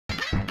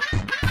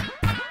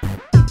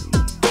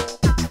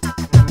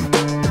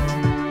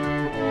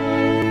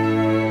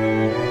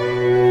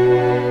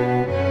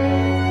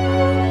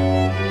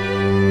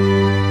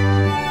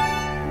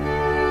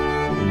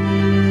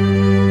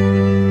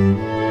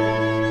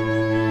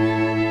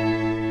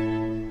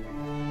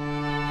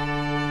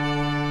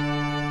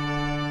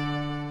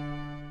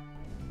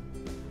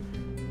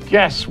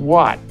Guess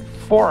what?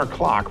 4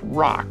 o'clock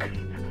rock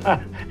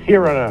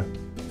here on a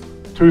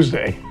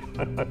Tuesday.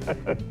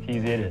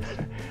 It is.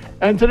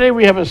 And today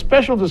we have a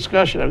special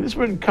discussion. I mean, this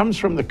one comes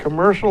from the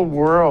commercial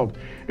world.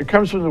 It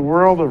comes from the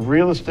world of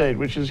real estate,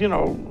 which is,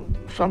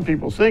 some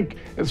people think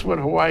it's what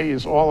Hawaii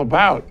is all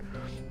about.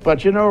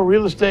 But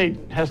real estate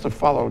has to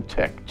follow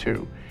tech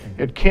too.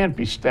 It can't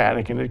be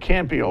static and it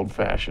can't be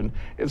old-fashioned.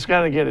 It's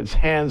got to get its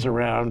hands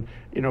around,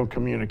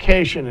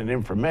 communication and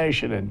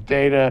information and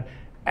data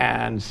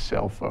and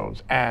cell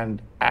phones and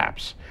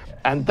apps. Yes.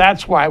 And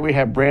that's why we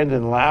have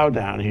Brandon Lau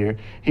down here.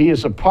 He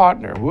is a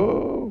partner,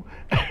 whoa,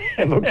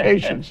 at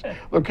Locations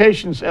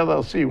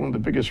LLC, one of the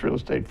biggest real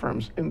estate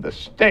firms in the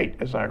state,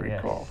 as I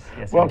recall.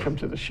 Yes, welcome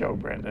to the show,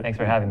 Brandon. Thanks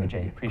for having me,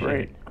 Jay.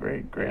 Appreciate it.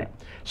 Great. Yeah.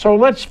 So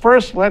let's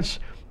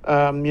get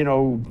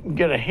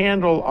a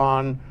handle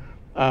on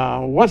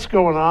what's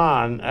going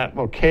on at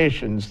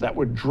Locations that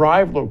would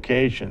drive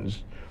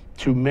Locations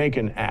to make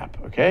an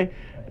app, okay?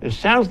 It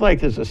sounds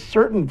like there's a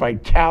certain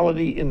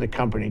vitality in the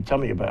company. Tell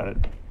me about it.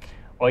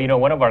 Well,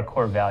 one of our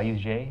core values,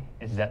 Jay,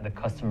 is that the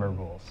customer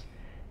rules.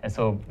 And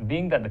so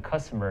being that the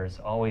customer is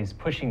always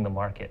pushing the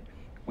market,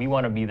 we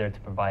want to be there to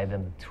provide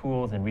them the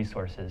tools and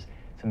resources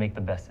to make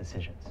the best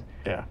decisions.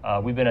 Yeah.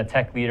 We've been a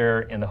tech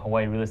leader in the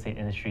Hawaii real estate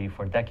industry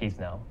for decades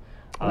now.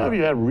 I know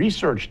you have a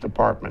research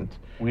department.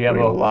 We have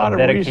a lot of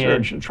dedicated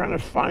research and trying to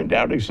find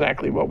out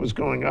exactly what was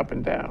going up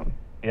and down.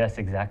 Yes,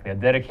 exactly. A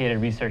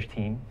dedicated research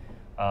team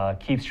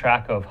keeps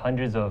track of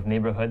hundreds of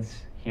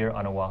neighborhoods here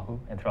on Oahu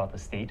and throughout the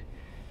state.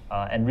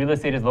 And real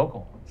estate is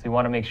local, so we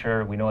want to make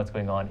sure we know what's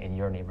going on in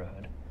your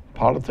neighborhood.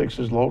 Politics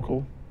is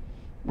local.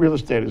 Real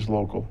estate is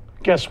local.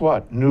 Guess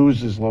what?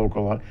 News is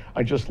local.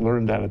 I just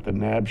learned that at the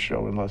NAB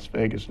show in Las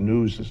Vegas.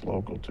 News is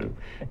local too.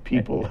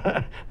 People,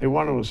 they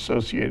want to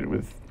associate it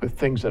with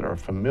things that are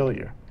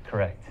familiar.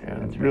 Correct.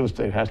 And real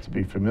estate has to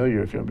be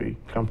familiar if you'll be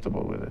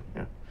comfortable with it.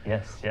 Yeah.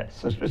 Yes.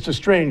 So it's a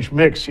strange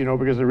mix,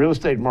 because the real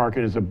estate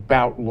market is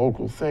about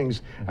local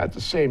things. Mm-hmm. At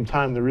the same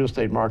time, the real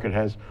estate market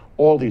has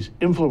all these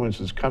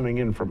influences coming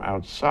in from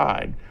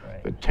outside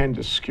that tend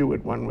to skew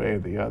it one way or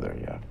the other,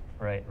 yeah.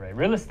 Right.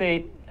 Real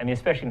estate,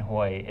 especially in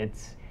Hawaii,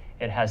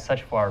 it has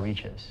such far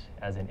reaches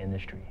as an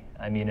industry.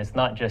 It's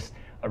not just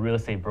a real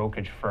estate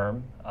brokerage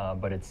firm,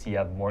 but you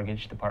have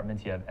mortgage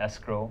departments, you have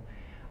escrow,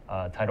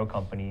 title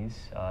companies,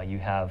 you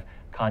have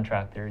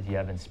contractors, you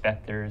have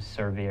inspectors,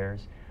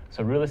 surveyors.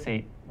 So real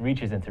estate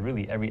reaches into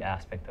really every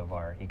aspect of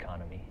our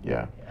economy.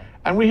 Yeah.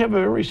 And we have a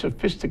very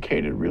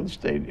sophisticated real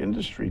estate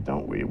industry,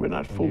 don't we? We're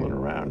not fooling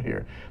around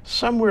here.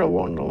 Somewhere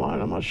along the line,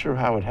 I'm not sure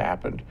how it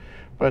happened,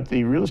 but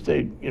the real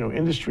estate,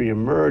 industry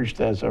emerged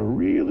as a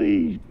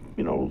really,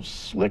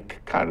 slick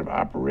kind of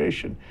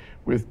operation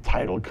with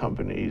title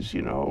companies,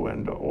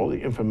 and all the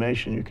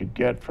information you could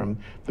get from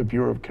the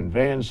Bureau of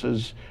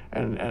Conveyances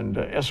and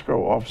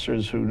escrow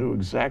officers who knew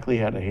exactly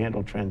how to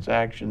handle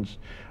transactions.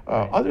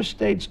 Other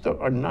states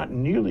are not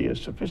nearly as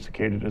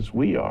sophisticated as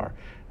we are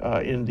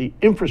in the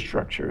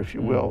infrastructure, if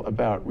you will,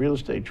 about real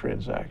estate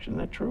transactions. Is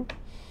that true?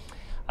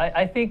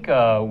 I think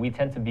we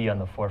tend to be on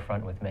the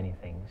forefront with many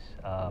things.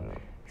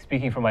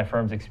 Speaking from my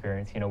firm's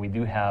experience, we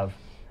do have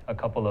a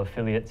couple of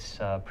affiliates,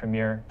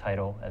 Premier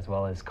Title, as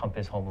well as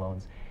Compass Home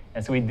Loans.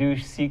 And so we do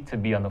seek to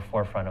be on the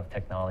forefront of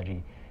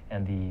technology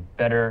and the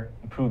better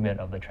improvement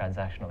of the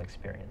transactional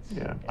experience.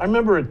 Yeah. I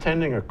remember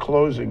attending a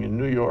closing in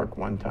New York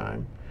one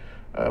time.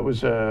 It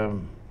was a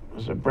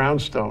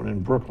brownstone in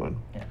Brooklyn.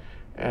 Yeah.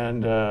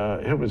 And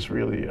it was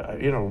really,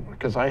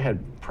 because I had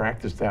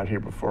practiced out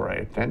here before I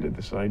attended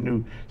this, and I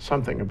knew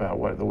something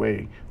about the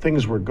way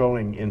things were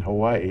going in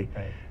Hawaii.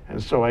 Right.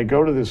 And so I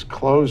go to this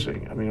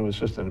closing. It was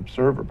just an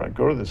observer, but I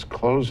go to this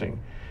closing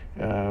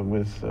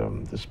with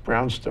this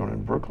brownstone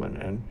in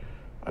Brooklyn,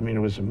 and it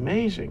was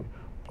amazing.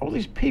 All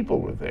these people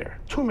were there,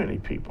 too many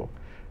people,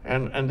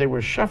 and they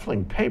were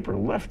shuffling paper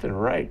left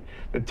and right.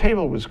 The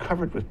table was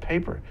covered with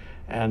paper,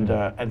 and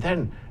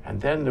then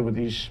there were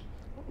these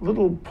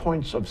little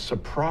points of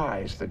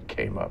surprise that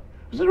came up.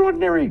 It was an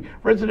ordinary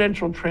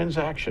residential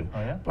transaction,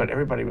 but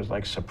everybody was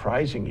like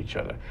surprising each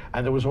other.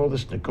 And there was all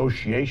this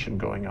negotiation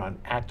going on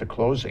at the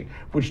closing,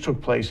 which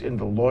took place in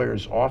the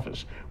lawyer's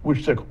office,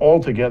 which took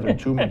altogether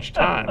too much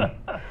time.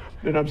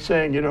 And I'm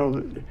saying,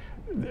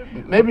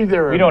 maybe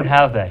there are... We don't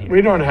have that here.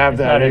 We don't have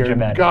that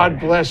here.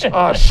 God bless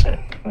us.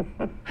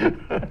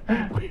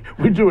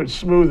 we do it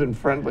smooth and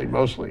friendly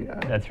mostly.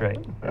 That's right.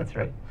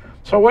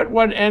 So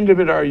what end of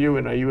it are you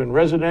in? Are you in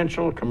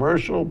residential,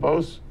 commercial,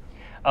 both?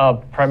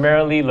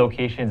 Primarily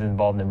Locations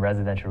involved in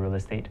residential real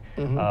estate.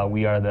 Mm-hmm.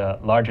 We are the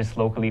largest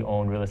locally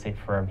owned real estate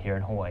firm here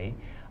in Hawaii.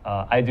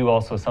 I do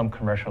also some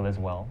commercial as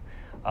well.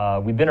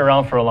 We've been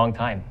around for a long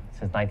time,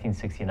 since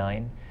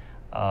 1969.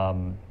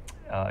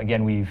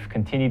 Again, we've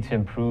continued to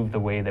improve the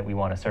way that we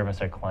want to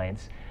service our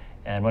clients.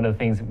 And one of the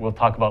things we'll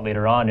talk about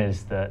later on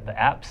is the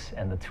apps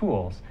and the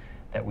tools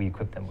that we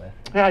equip them with.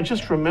 Yeah, I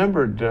just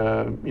remembered,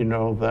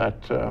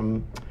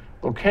 that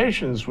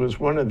Locations was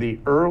one of the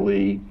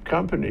early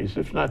companies,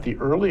 if not the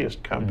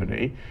earliest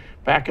company,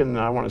 back in,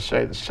 I want to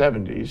say, the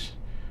 70s,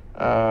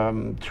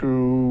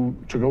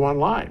 to go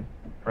online.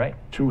 Right.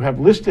 to have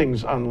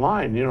listings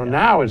online. You know,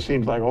 now it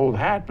seems like old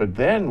hat, but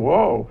then,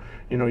 whoa,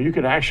 you know, you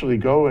could actually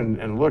go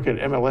and look at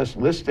MLS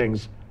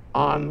listings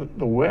on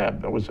the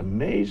web. That was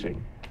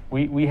amazing.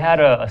 We had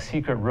a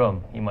secret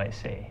room, you might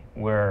say,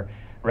 where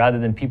rather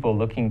than people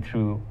looking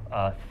through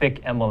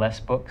thick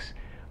MLS books,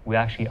 we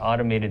actually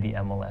automated the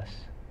MLS.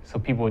 So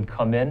people would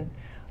come in,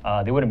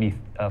 they wouldn't be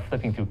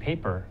flipping through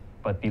paper,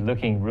 but be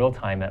looking real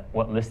time at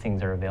what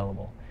listings are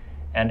available.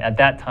 And at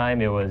that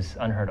time, it was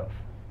unheard of.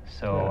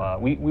 So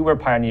we were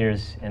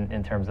pioneers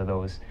in terms of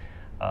those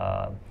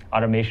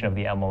automation of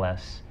the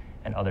MLS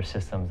and other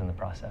systems in the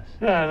process.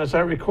 Yeah, and as I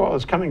recall,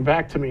 it's coming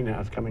back to me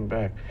now. It's coming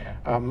back.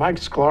 Yeah. Mike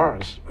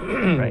Sklar's,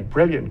 Right.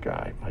 brilliant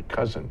guy, my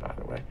cousin, by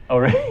the way, Oh,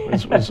 really?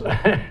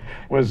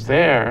 was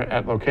there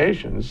at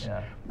Locations,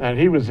 Yeah. and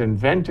he was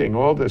inventing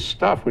all this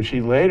stuff, which he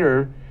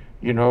later,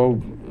 you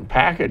know,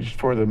 packaged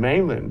for the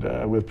mainland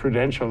with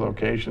prudential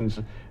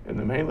locations in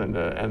the mainland,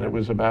 and it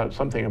was about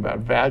something about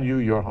value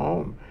your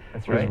home.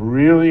 That's It was right.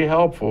 really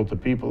helpful to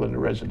people in the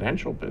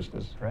residential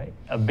business. Right.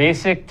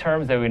 Basic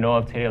terms that we know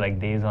of today, like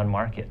days on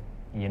market,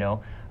 you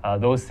know,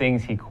 those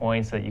things he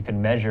coined so that you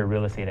can measure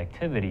real estate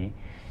activity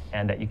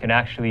and that you can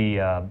actually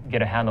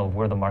get a handle of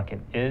where the market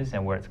is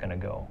and where it's going to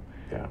go.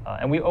 Yeah.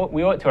 And we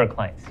owe it to our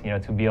clients, you know,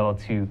 to be able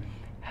to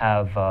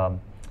have,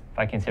 if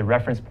I can say,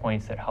 reference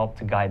points that help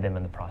to guide them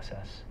in the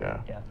process. Yeah.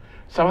 Yeah.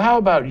 So how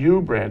about you,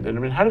 Brandon? I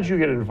mean, how did you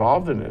get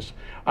involved in this?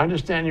 I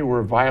understand you were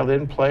a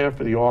violin player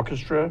for the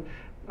orchestra.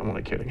 I'm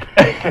only kidding.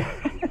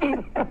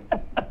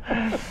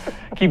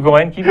 Keep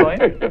going, keep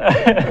going.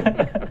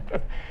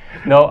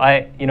 No,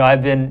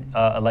 I've been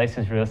a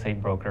licensed real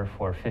estate broker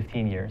for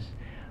 15 years.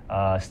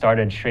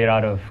 Started straight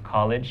out of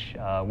college,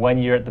 1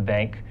 year at the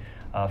bank.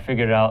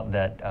 Figured out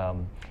that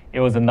it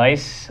was a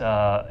nice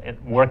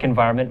work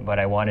environment, but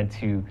I wanted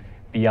to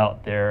be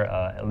out there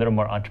a little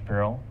more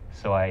entrepreneurial.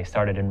 So I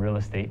started in real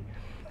estate.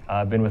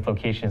 I've been with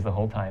Locations the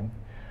whole time.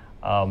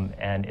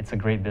 And it's a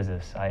great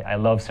business. I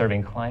love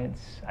serving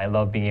clients. I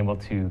love being able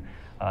to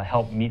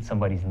help meet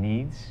somebody's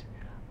needs.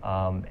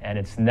 And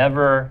it's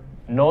never,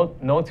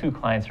 no two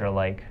clients are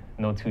alike,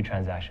 no two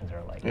transactions are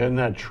alike. Isn't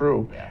that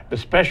true? Yeah.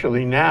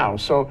 Especially now.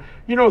 So,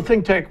 you know,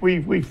 Think Tech,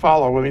 we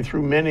follow, I mean,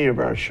 through many of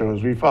our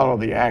shows, we follow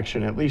the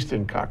action, at least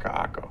in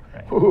Kaka'ako.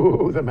 Right.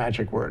 Ooh, the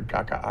magic word,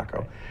 Kaka'ako.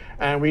 Right.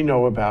 And we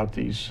know about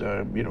these,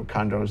 you know,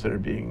 condos that are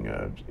being,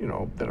 you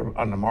know, that are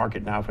on the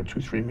market now for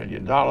 $2-3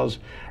 million.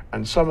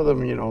 And some of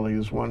them, you know,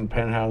 there's one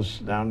penthouse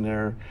down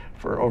there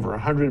for over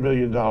 $100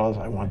 million.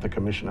 I want the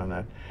commission on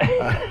that.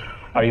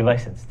 Are you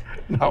licensed?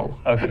 No.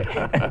 Okay.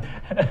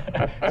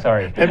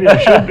 Sorry. Maybe I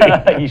should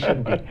be. You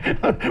should be.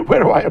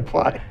 Where do I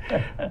apply?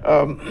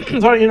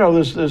 So, you know,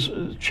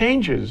 there's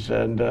changes.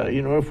 And,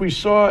 you know, if we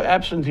saw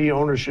absentee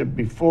ownership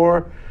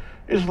before,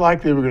 it's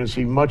likely we're going to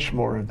see much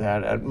more of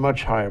that at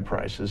much higher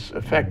prices,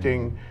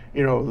 affecting,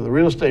 you know, the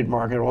real estate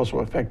market, also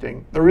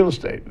affecting the real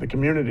estate, the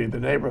community, the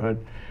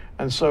neighborhood.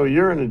 And so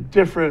you're in a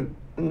different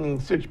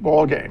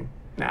ball game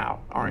now,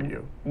 aren't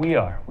you? We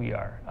are.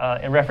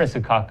 In reference to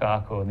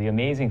Kaka'ako, the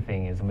amazing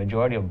thing is the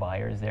majority of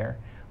buyers there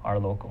are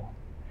local.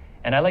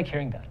 And I like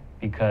hearing that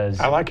because...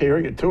 I like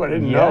hearing it too. I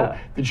didn't know.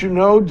 Did you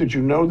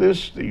know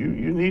this? You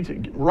need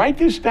to write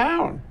this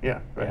down. Yeah,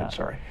 go ahead,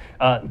 sorry.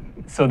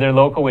 So they're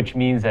local, which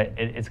means that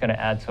it's going to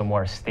add to a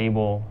more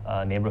stable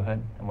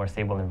neighborhood, a more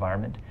stable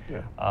environment.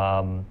 Yeah.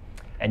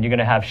 And you're going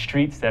to have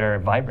streets that are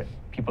vibrant.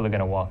 People are going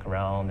to walk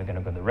around, they're going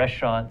to go to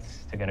restaurants,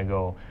 they're going to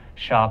go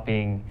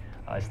shopping.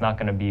 It's not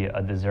going to be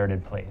a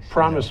deserted place.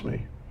 Promise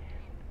me.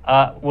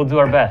 We'll do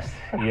our best,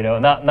 you know,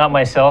 not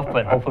myself,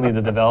 but hopefully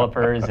the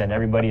developers and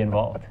everybody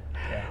involved.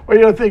 Yeah. Well,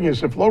 you know, the thing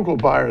is, if local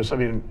buyers, I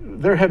mean,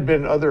 there have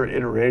been other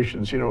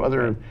iterations, you know,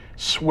 other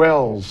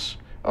swells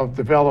of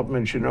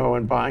development, you know,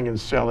 and buying and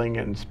selling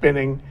and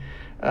spinning.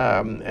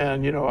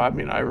 And, you know, I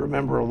mean, I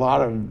remember a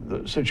lot of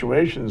the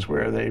situations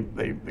where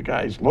the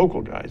guys,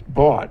 local guys,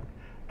 bought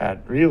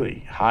at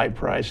really high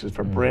prices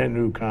for brand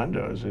new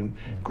condos in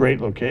great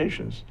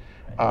locations.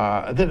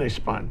 And then they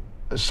spun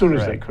as soon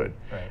as they could.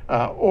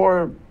 Right.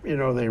 Or, you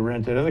know, they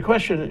rented. And the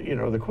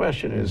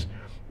question is,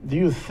 do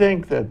you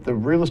think that the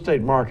real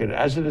estate market,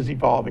 as it is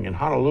evolving in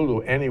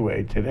Honolulu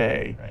anyway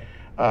today,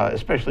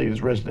 especially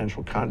these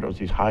residential condos,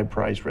 these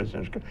high-priced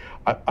residential,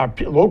 are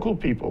local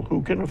people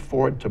who can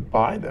afford to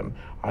buy them,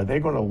 are they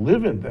going to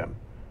live in them?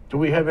 Do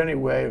we have any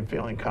way of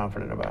feeling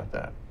confident about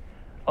that?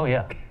 Oh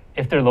yeah,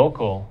 if they're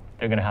local,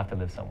 they're going to have to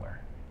live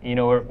somewhere. You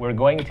know, we're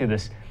going to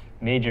this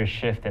major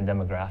shift in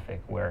demographic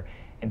where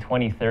in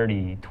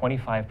 2030,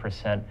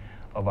 25%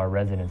 of our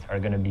residents are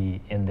going to be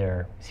in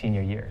their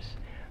senior years.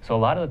 So a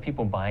lot of the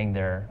people buying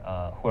there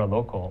who are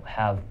local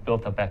have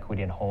built up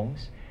equity in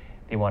homes.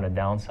 They want to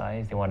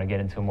downsize. They want to get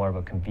into more of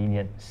a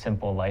convenient,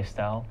 simple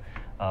lifestyle,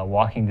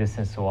 walking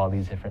distance to all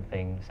these different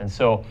things. And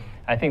so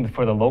I think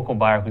for the local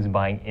buyer who's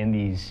buying in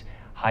these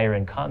higher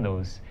end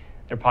condos,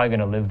 they're probably going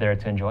to live there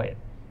to enjoy it.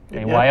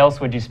 And why else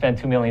would you spend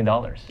 $2 million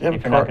if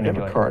you're not going to enjoy it?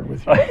 You have a card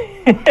with you.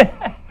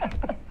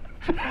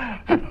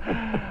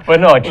 But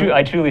no,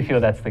 I truly feel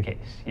that's the case,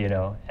 you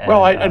know.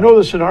 Well, and, I know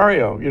the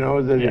scenario. You know,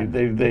 Yeah.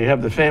 they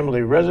have the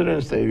family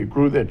residence. They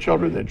grew their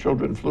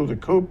children flew the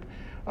coop,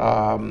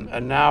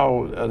 and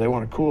now they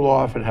want to cool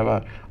off and have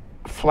a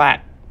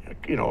flat,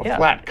 Yeah.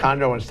 flat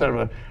condo instead of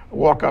a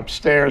walk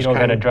upstairs. You don't got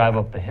kind to of drive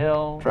up the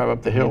hill. drive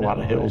up the hill, you a lot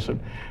of know, hills, and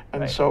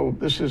right. so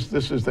this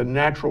is the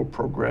natural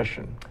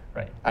progression.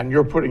 Right. And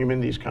you're putting them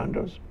in these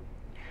condos.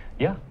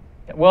 Yeah.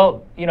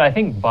 Well, you know, I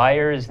think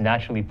buyers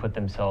naturally put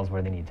themselves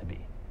where they need to be.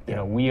 You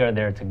know, we are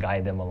there to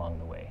guide them along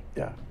the way.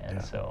 Yeah. And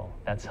yeah. so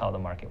that's how the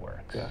market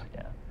works. Yeah.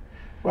 Yeah.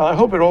 Well, I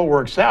hope it all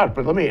works out,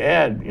 but let me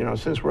add,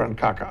 since we're on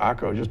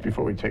Kaka'ako, just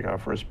before we take our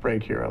first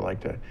break here, I'd like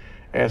to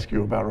ask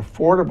you about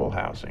affordable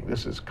housing.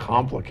 This is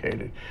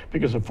complicated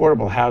because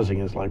affordable housing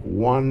is like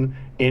 1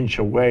 inch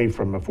away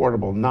from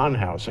affordable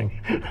non-housing,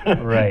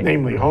 Right.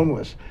 namely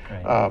homeless.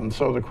 Right.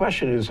 So the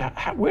question is,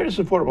 where does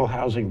affordable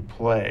housing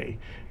play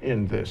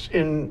in this,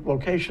 in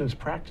Locations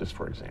practice,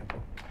 for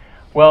example?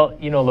 Well,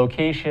 you know,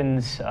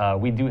 Locations,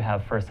 we do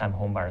have first-time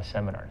homebuyer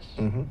seminars,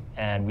 Mm-hmm.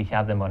 and we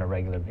have them on a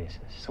regular basis.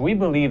 So we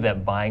believe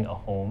that buying a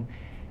home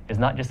is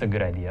not just a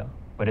good idea,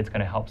 but it's going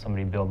to help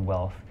somebody build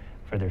wealth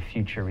for their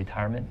future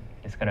retirement.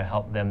 It's going to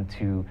help them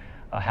to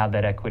have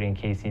that equity in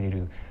case they need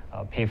to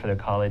pay for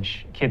their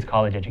kids'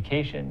 college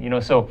education. You know,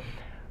 so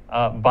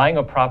buying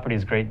a property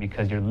is great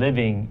because you're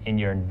living in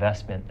your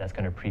investment that's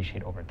going to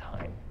appreciate over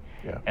time.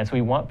 Yeah. And so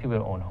we want people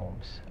to own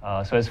homes.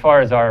 So as far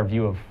as our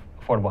view of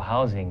affordable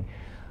housing,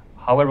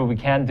 however we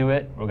can do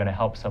it, we're going to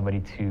help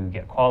somebody to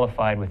get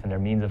qualified within their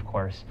means, of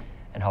course,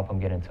 and help them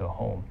get into a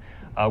home.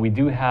 We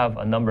do have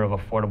a number of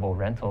affordable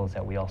rentals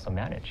that we also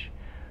manage.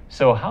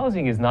 So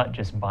housing is not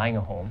just buying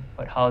a home,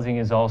 but housing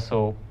is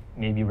also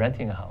maybe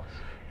renting a house.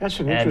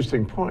 That's an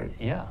interesting point.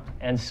 Yeah,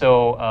 and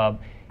so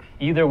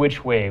either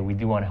which way, we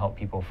do want to help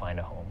people find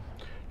a home.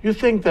 You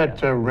think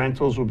that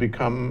rentals will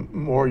become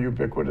more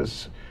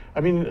ubiquitous? I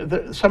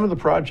mean, some of the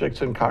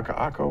projects in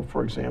Kaka'ako,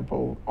 for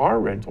example, are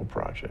rental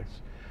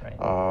projects.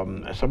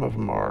 Right. Some of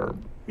them are,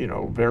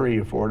 very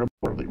affordable,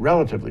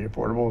 relatively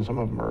affordable, and some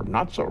of them are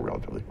not so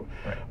relatively.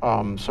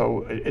 Right.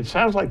 So it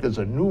sounds like there's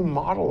a new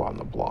model on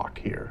the block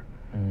here.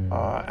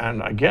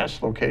 And I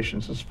guess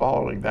Locations is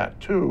following that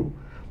too,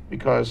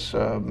 because,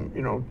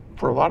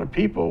 for a lot of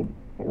people,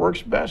 it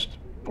works best,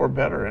 or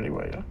better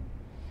anyway,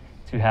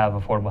 To have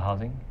affordable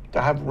housing?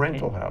 to have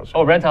rental housing.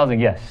 Oh, rental housing,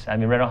 yes. I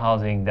mean, rental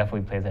housing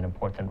definitely plays an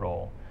important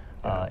role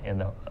in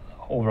the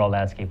overall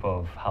landscape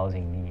of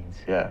housing needs.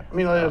 Yeah, I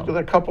mean, there's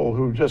a couple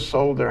who just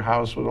sold their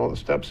house with all the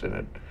steps in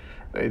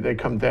it. They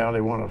come down,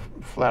 they want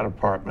a flat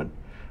apartment,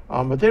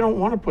 but they don't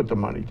want to put the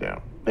money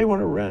down. They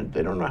want to rent.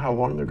 They don't know how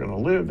long they're going to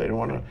live. They don't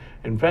want to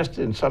invest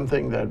in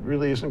something that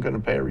really isn't going to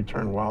pay a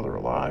return while they're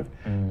alive.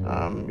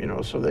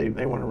 So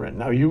they want to rent.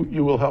 Now,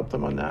 you will help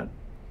them on that?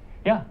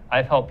 Yeah,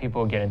 I've helped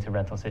people get into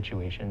rental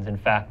situations. In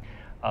fact,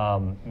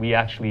 we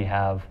actually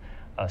have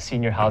a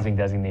senior housing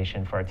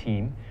designation for our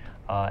team,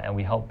 and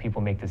we help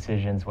people make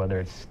decisions whether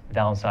it's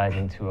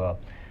downsizing to a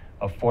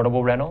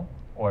affordable rental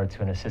or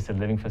to an assisted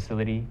living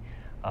facility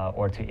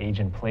or to age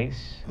in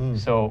place.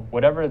 So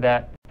whatever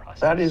that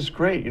process. That is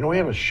great. We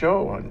have a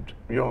show on,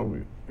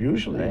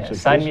 usually it's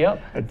sign me up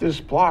at this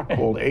block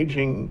called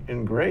Aging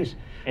in Grace.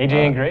 Aging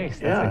in Grace,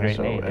 that's a great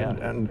name.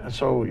 And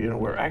so,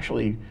 we're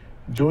actually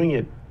doing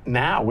it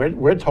now.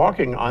 We're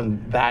talking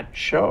on that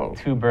show.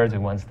 2 birds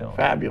with 1 stone.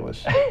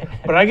 Fabulous.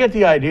 But I get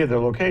the idea that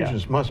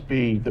Locations must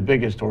be the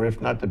biggest, or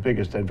if not the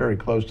biggest, and very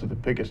close to the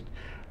biggest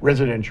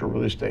residential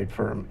real estate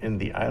firm in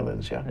the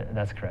islands, yeah?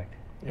 That's correct.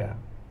 Yeah,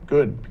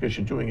 good, because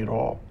you're doing it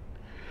all.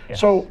 Yes.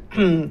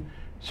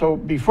 So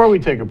before we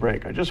take a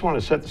break, I just want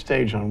to set the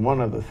stage on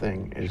one other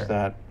thing, is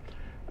that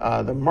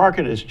the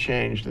market has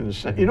changed in the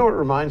sense, it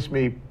reminds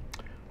me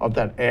of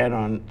that ad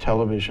on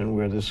television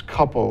where this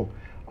couple,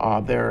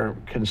 they're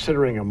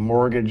considering a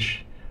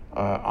mortgage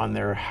on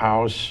their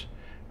house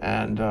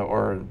and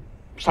or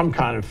some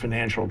kind of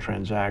financial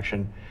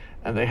transaction,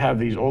 and they have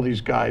all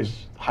these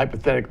guys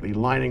hypothetically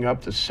lining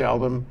up to sell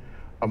them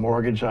a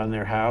mortgage on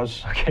their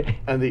house. Okay.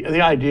 And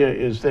the idea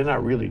is they're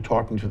not really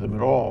talking to them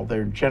at all.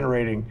 They're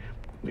generating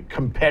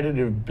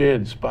competitive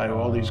bids by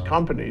all these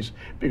companies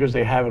because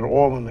they have it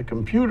all in the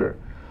computer.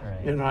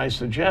 Right. And I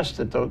suggest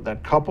that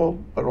that couple,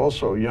 but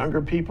also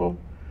younger people,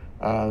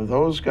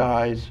 those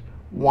guys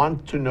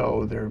want to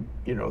know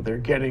they're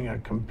getting a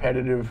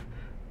competitive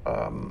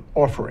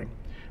offering.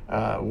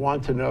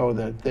 Want to know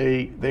that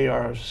they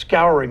are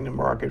scouring the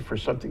market for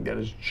something that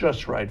is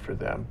just right for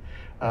them.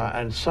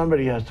 And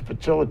somebody has to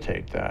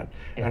facilitate that.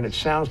 Yes. And it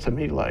sounds to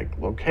me like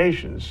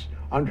Locations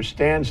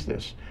understands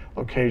this.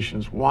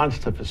 Locations wants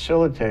to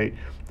facilitate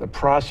the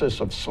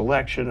process of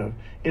selection of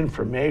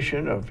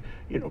information, of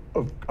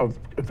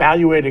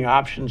evaluating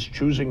options,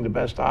 choosing the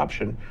best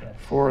option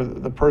for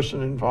the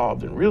person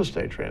involved in real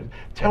estate trends.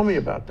 Tell me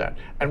about that.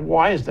 And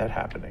why is that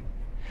happening?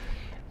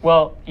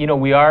 Well,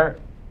 we are,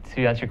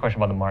 to answer your question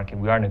about the market,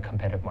 we are in a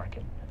competitive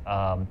market.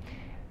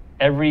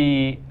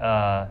 Every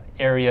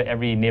area,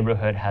 every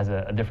neighborhood has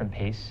a different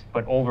pace,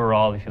 but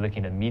overall, if you're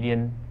looking at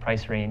median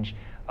price range,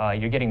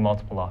 you're getting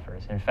multiple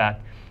offers. In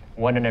fact,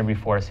 1 in every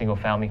 4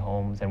 single-family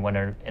homes and 1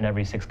 in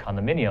every 6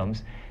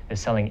 condominiums is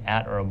selling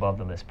at or above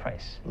the list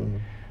price.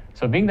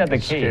 So being that the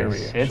It's case, scary,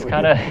 it's actually.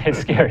 kind of it's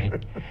scary.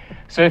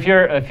 So if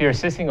you're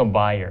assisting a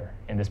buyer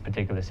in this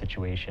particular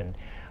situation,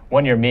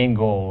 one of your main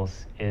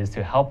goals is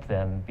to help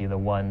them be the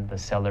one the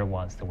seller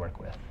wants to work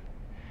with.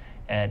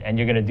 And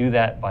you're going to do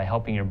that by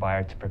helping your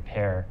buyer to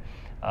prepare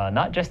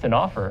not just an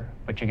offer,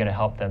 but you're going to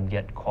help them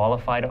get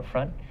qualified up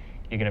front.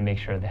 You're going to make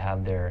sure they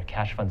have their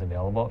cash funds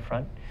available up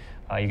front.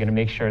 You're going to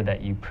make sure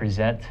that you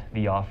present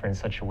the offer in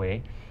such a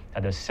way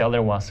that the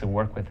seller wants to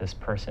work with this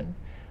person.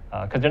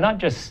 Because they're not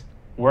just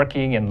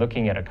working and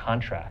looking at a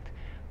contract,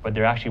 but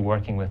they're actually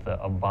working with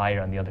a buyer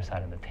on the other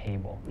side of the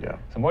table. Yeah.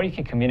 So the more you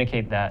can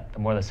communicate that, the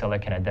more the seller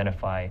can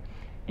identify,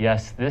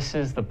 yes, this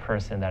is the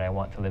person that I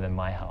want to live in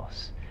my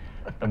house.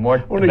 The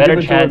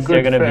better chance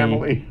they're going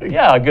to be,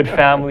 yeah, a good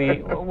family,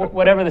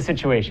 whatever the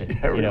situation.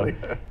 Yeah, really.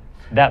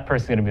 That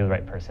person's going to be the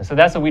right person. So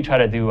that's what we try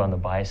to do on the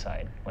buy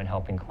side when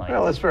helping clients.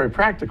 Well, it's very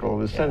practical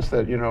in the sense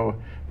that, you know,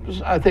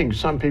 I think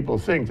some people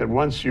think that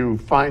once you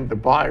find the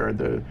buyer,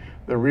 the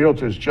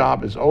realtor's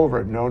job is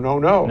over. No, no,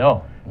 no.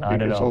 No, not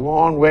at all. It's a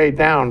long way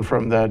down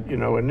from that, you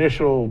know,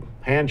 initial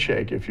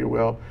handshake, if you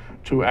will,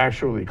 to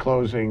actually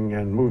closing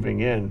and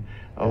moving in.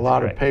 A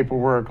lot of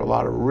paperwork, a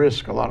lot of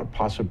risk, a lot of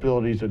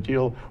possibilities. The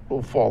deal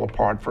will fall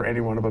apart for any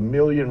one of a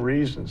million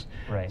reasons.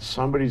 Right.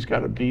 Somebody's got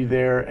to be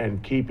there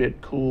and keep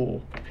it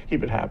cool,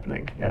 keep it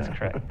happening. That's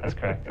correct. That's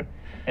correct.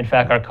 In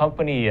fact, our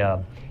company,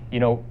 you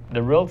know,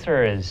 the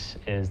realtor is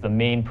the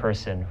main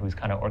person who's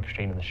kind of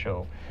orchestrating the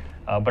show.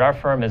 But our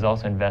firm is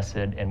also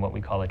invested in what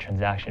we call a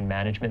transaction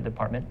management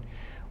department,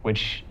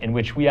 in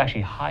which we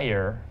actually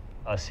hire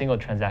a single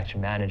transaction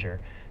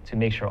manager to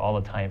make sure all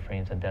the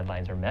timeframes and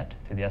deadlines are met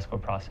through the escrow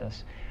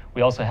process.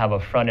 We also have a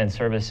front-end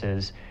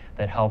services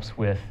that helps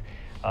with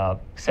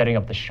setting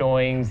up the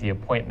showings, the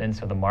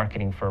appointments, or the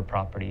marketing for a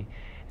property.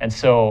 And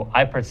so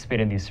I participate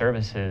in these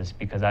services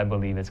because I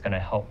believe it's going to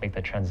help make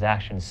the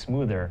transaction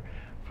smoother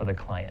for the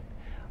client.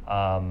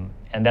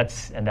 And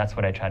that's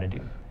what I try to do.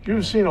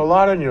 You've seen a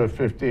lot in your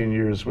 15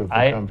 years with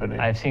the company.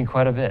 I've seen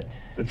quite a bit.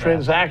 The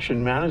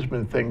transaction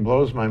management thing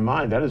blows my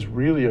mind. That is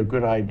really a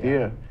good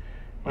idea.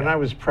 When I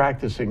was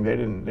practicing, they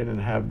didn't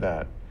have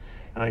that,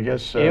 and I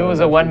guess it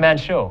was a one-man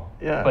show.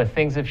 Yeah. But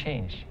things have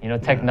changed. You know,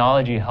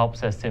 technology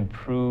helps us to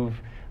improve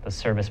the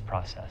service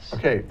process.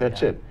 Okay,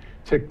 that's it.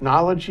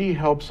 Technology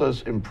helps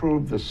us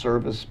improve the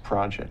service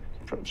process.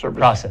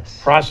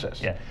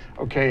 Yeah.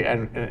 Okay,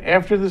 and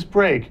after this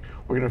break,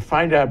 we're going to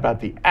find out about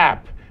the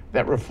app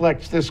that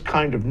reflects this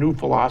kind of new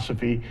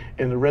philosophy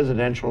in the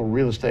residential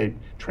real estate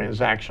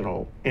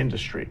transactional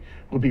industry.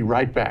 We'll be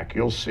right back.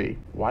 You'll see.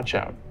 Watch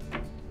out.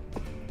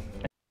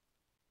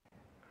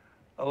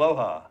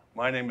 Aloha,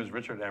 my name is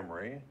Richard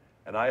Emery,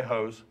 and I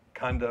host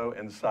Condo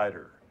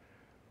Insider.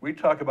 We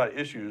talk about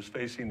issues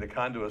facing the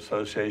condo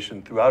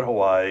association throughout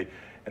Hawaii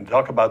and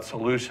talk about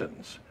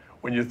solutions.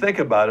 When you think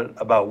about it,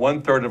 about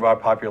 1/3 of our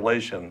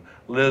population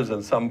lives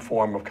in some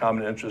form of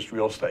common interest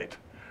real estate.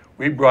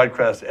 We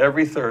broadcast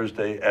every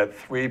Thursday at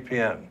 3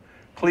 p.m.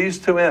 Please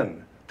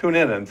tune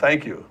in and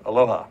thank you.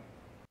 Aloha.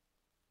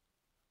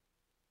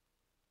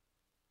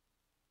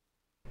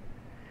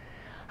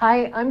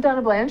 Hi, I'm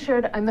Donna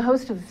Blanchard. I'm the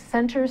host of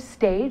Center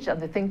Stage on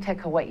the Think Tech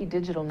Hawaii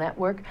Digital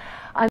Network.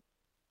 On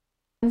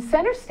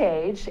Center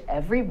Stage,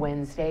 every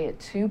Wednesday at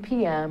 2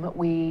 p.m.,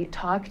 we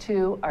talk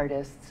to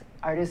artists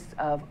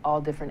of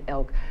all different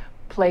ilk,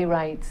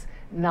 playwrights,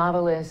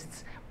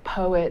 novelists,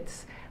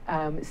 poets,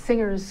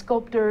 singers,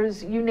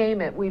 sculptors, you name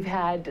it. We've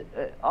had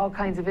all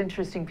kinds of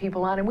interesting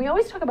people on, and we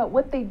always talk about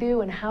what they do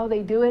and how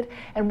they do it.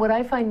 And what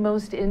I find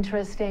most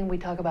interesting, we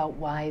talk about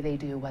why they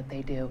do what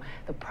they do,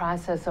 the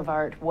process of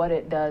art, what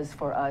it does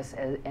for us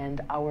and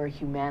our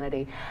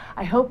humanity.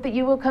 I hope that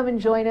you will come and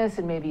join us,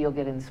 and maybe you'll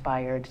get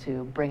inspired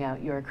to bring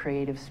out your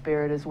creative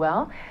spirit as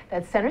well.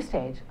 That's Center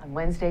Stage on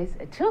Wednesdays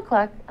at 2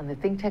 o'clock on the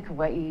Think Tech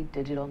Hawaii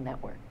Digital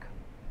Network.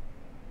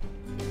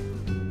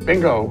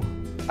 Bingo.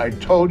 I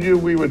told you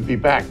we would be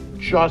back,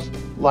 just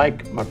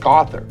like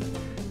MacArthur.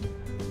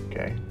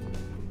 Okay,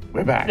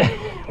 we're back.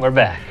 We're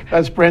back.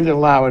 That's Brendan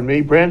Lau and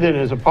me. Brendan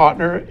is a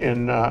partner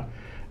in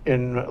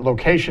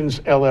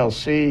Locations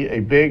LLC, a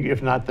big,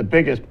 if not the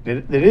biggest,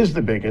 it is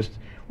the biggest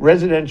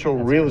residential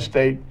real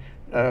estate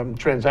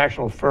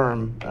transactional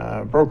firm,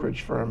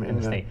 brokerage firm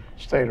in the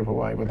state of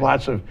Hawaii, with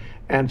lots of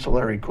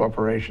ancillary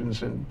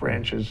corporations and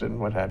branches and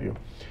what have you.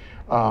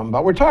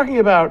 But we're talking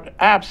about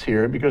apps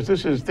here because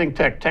this is Think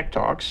Tech Tech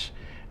Talks.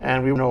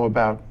 And we know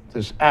about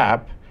this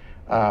app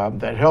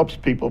that helps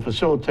people,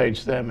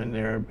 facilitates them in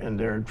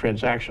their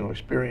transactional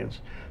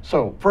experience.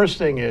 So first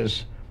thing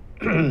is,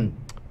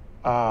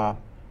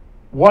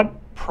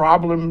 what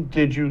problem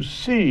did you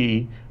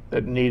see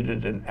that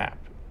needed an app?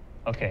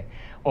 Okay.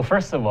 Well,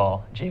 first of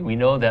all, Jay, we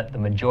know that the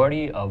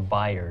majority of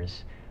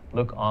buyers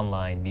look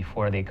online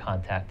before they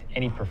contact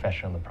any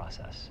professional in the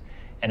process.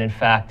 And in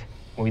fact,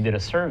 when we did a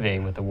survey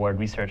with the Ward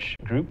Research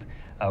Group,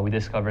 we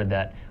discovered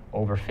that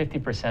over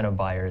 50% of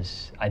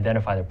buyers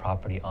identify their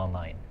property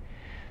online.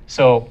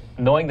 So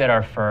knowing that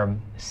our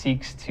firm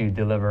seeks to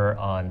deliver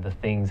on the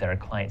things that our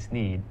clients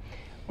need,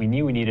 we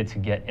knew we needed to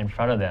get in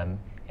front of them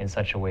in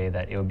such a way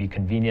that it would be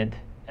convenient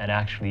and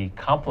actually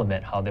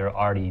complement how they're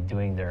already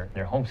doing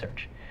their home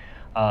search.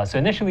 So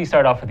initially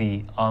started off with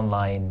the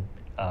online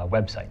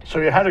website. So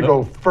you had to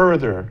go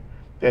further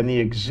than the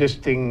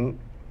existing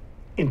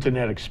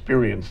internet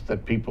experience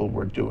that people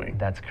were doing.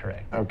 That's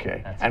correct.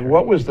 Okay. That's and correct.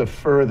 what was the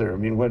further? I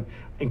mean,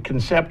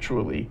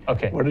 conceptually,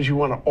 Okay. what did you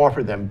want to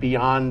offer them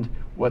beyond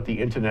what the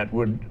internet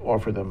would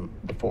offer them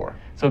before?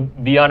 So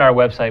beyond our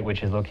website,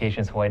 which is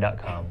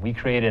locationshawaii.com, we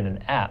created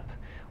an app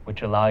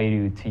which allow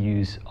you to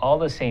use all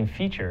the same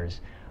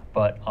features,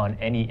 but on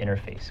any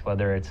interface,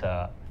 whether it's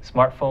a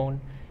smartphone,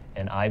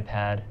 an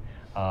iPad.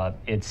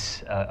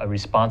 It's a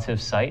responsive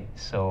site,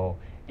 so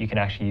you can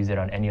actually use it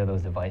on any of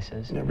those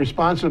devices. Yeah,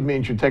 responsive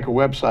means you take a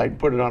website,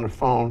 put it on a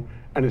phone,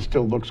 and it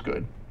still looks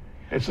good.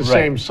 It's the Right.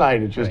 same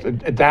site, it just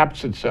Right.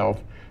 adapts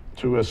itself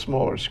to a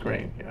smaller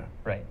screen. Yeah.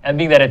 Right, and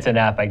being that it's an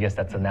app, I guess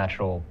that's a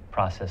natural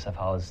process of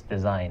how it's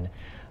designed.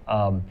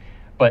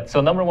 But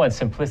so number one,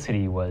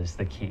 simplicity was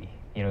the key.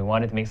 You know, we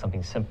wanted to make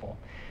something simple.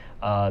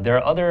 There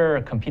are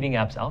other competing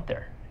apps out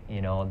there,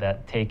 you know,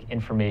 that take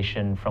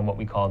information from what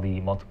we call the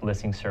multiple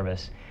listing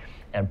service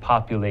and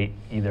populate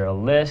either a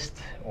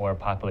list or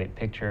populate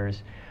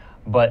pictures,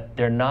 but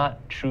they're not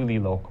truly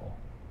local.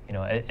 You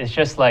know, it's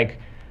just like,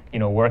 you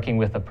know, working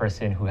with a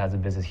person who has a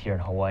business here in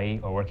Hawaii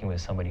or working with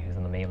somebody who's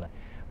in the mainland.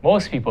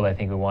 Most people, I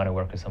think, would want to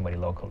work with somebody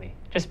locally,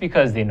 just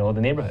because they know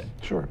the neighborhood.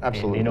 Sure,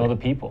 absolutely. They know the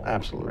people.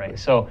 Absolutely. Right.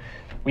 So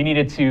we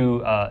needed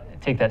to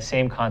take that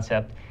same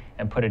concept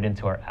and put it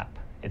into our app.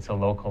 It's a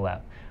local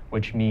app,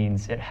 which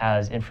means it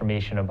has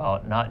information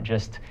about not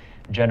just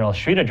general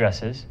street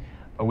addresses,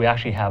 but we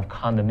actually have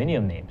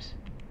condominium names.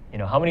 You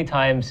know, how many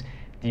times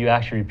do you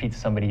actually repeat to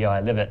somebody, yo,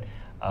 I live at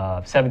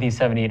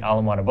 1778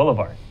 Alamana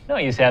Boulevard? No,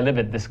 you say, I live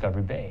at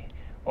Discovery Bay,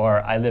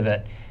 or I live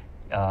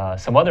at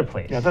some other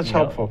place. Yeah, that's you know?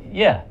 helpful.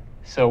 Yeah,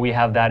 so we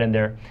have that in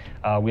there.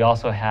 We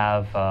also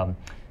have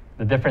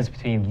the difference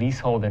between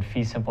leasehold and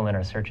fee simple in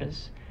our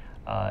searches.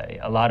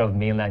 A lot of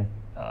mainland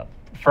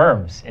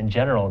firms in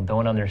general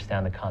don't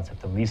understand the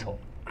concept of leasehold,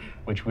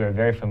 which we are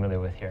very familiar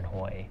with here in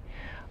Hawaii.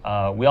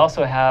 We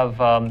also have...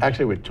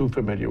 Actually, we're too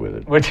familiar with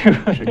it. we're too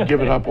We should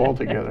give it up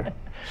altogether.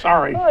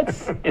 Sorry. Well,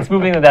 it's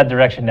moving in that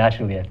direction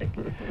naturally, I think.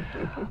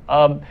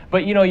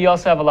 But you know, you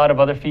also have a lot of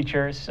other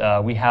features.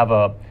 We have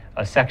a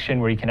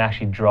section where you can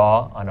actually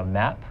draw on a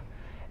map.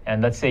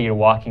 And let's say you're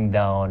walking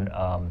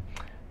down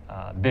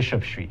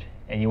Bishop Street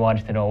and you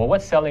wanted to know, well,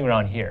 what's selling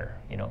around here?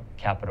 You know,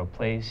 Capitol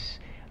Place,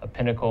 a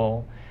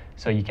Pinnacle.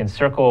 So you can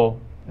circle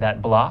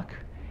that block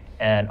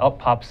and up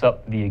pops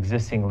up the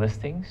existing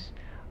listings.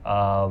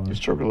 You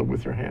circle it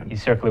with your hand. You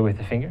circle it with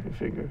the finger. Your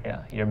finger.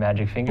 Yeah, your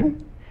magic finger.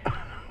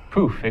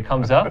 Poof, it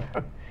comes up.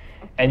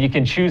 And you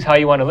can choose how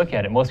you want to look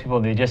at it. Most people,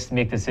 they just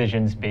make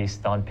decisions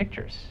based on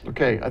pictures.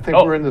 Okay, I think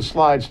Oh, we're in the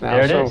slides now.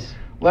 there it so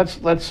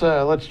is.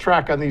 let's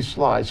track on these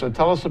slides. So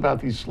tell us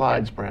about these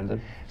slides,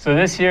 Brandon. So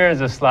this here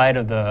is a slide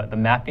of the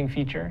mapping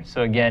feature.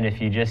 So again,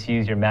 if you just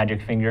use your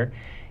magic finger,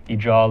 you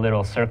draw a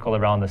little circle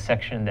around the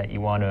section that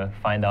you want to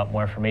find out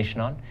more information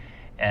on,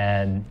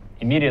 and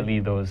immediately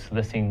those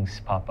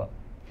listings pop up.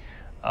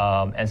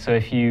 And so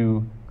if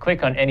you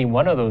click on any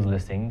one of those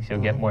listings, you'll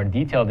get more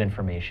detailed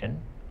information.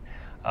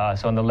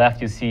 So on the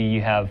left, you see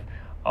you have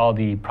all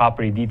the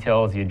property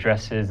details, the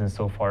addresses, and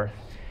so forth.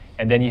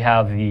 And then you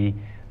have the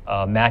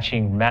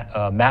matching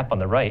map on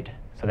the right.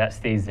 So that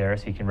stays there,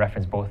 so you can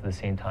reference both at the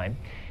same time.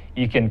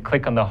 You can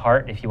click on the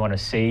heart if you want to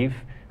save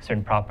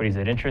certain properties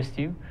that interest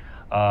you.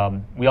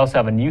 We also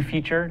have a new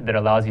feature that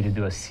allows you to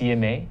do a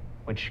CMA,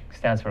 which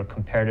stands for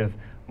Comparative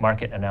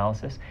Market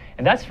Analysis.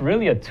 And that's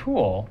really a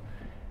tool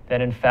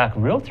that, in fact,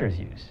 realtors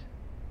use.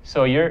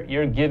 So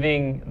you're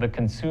giving the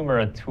consumer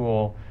a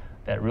tool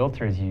that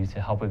realtors use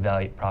to help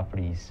evaluate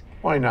properties.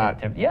 Why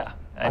not? Yeah.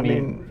 I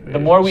mean, the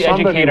if more we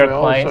somebody educate our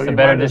will, clients, so the you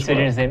better might as well.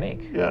 decisions they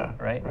make. Yeah,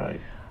 Right? right.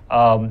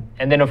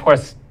 And then, of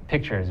course,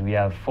 pictures. We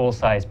have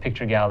full-size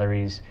picture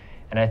galleries.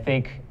 And I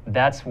think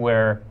that's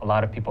where a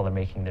lot of people are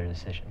making their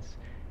decisions,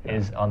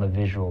 is on the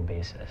visual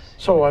basis.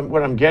 So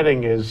what I'm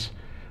getting is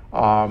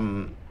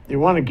you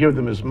want to give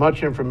them as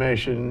much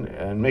information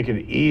and make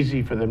it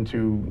easy for them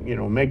to, you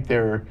know, make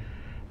their,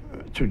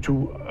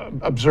 to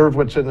observe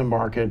what's in the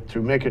market,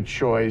 to make a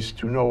choice,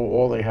 to know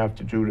all they have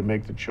to do to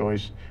make the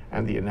choice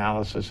and the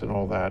analysis and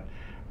all that.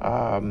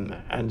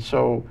 And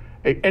so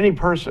any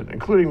person,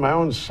 including my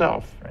own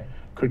self, Right.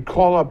 could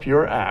call up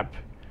your app,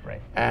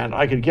 Right. and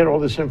I could get all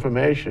this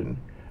information,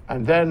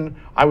 and then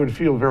I would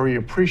feel very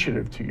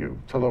appreciative to you,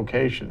 to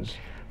Locations,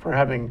 for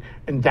having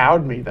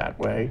endowed me that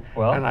way.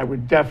 Well- And I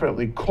would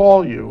definitely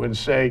call you and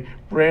say,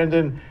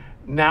 Brandon,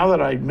 now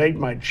that I made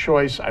my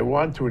choice, I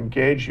want to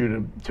engage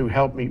you to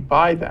help me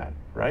buy that,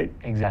 right?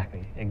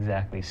 Exactly,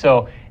 exactly.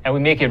 So, and we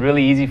make it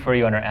really easy for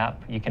you on our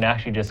app. You can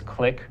actually just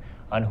click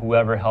on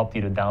whoever helped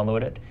you to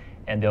download it,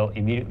 and they'll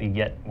immediately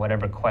get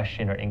whatever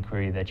question or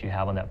inquiry that you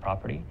have on that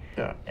property.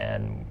 Yeah.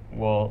 And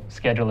we'll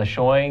schedule a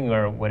showing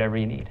or whatever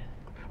you need.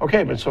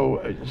 Okay, but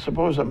so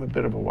suppose I'm a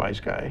bit of a wise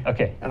guy.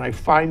 Okay. And I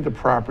find the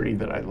property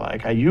that I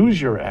like. I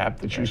use your app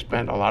that you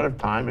spent a lot of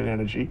time and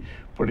energy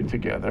putting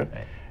together.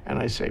 Right. And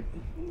I say,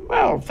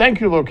 well,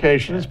 thank you,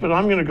 Locations, but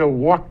I'm going to go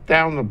walk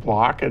down the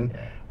block and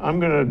I'm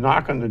going to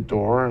knock on the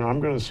door and I'm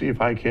going to see if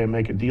I can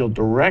make a deal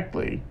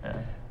directly,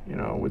 you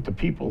know, with the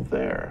people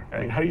there.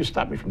 I mean, how do you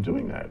stop me from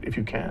doing that if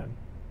you can?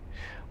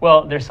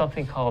 Well, there's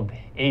something called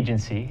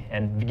agency,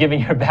 and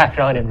given your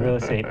background in real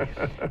estate,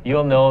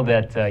 you'll know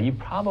that you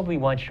probably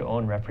want your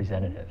own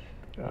representative.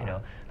 You know,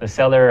 the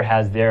seller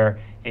has their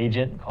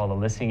agent called a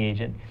listing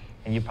agent,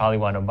 and you probably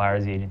want a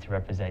buyer's agent to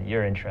represent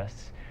your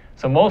interests.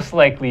 So most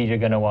likely you're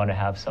going to want to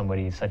have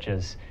somebody such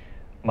as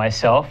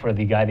myself or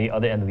the guy at the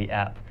other end of the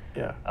app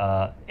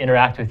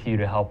interact with you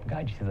to help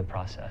guide you through the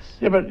process.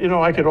 Yeah, but you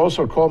know, I could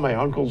also call my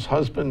uncle's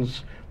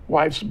husband's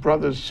wife's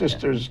brother's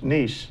sister's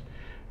niece,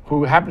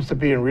 who happens to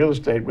be in real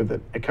estate with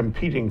a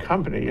competing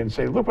company, and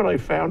say, look what I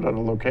found on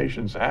the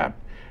Locations app.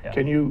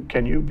 Can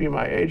you be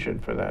my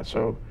agent for that?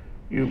 So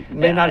you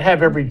may not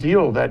have every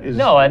deal that is...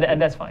 No, and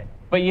that's fine.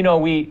 But you know,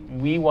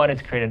 we wanted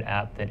to create an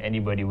app that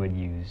anybody would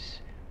use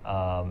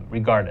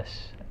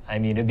regardless. I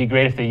mean, it'd be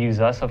great if they use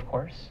us, of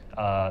course.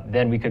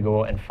 Then we could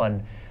go and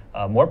fund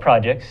more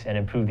projects and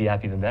improve the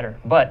app even better.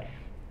 But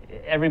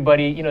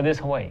everybody, you know, there's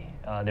Hawaii.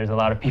 There's a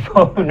lot of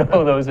people who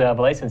know those have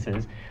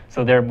licenses,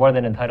 so they're more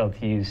than entitled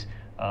to use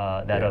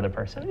that other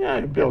person. Yeah,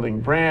 building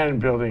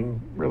brand,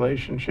 building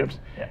relationships.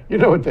 You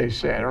know what they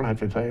say. I don't have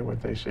to tell you what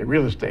they say.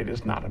 Real estate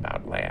is not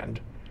about land.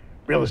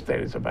 Real estate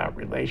is about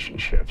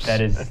relationships.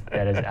 That is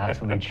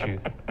absolutely true.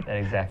 That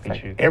is exactly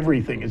true.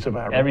 Everything is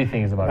about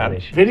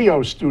relationships.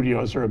 Video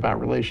studios are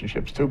about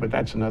relationships too, but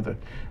that's another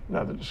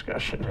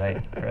discussion.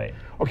 Right, right.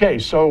 Okay,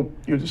 so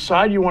you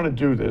decide you want to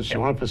do this.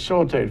 You want to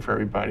facilitate for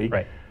everybody.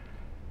 Right.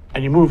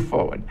 And you move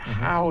forward.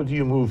 How do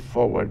you move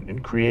forward in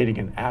creating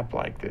an app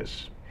like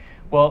this?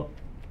 Well,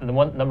 the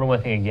number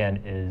one thing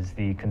again is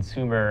the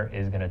consumer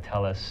is going to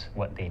tell us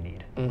what they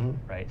need,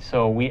 right?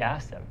 So we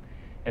ask them.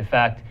 In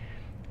fact,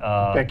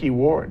 Becky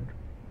Ward.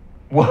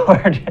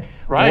 Ward,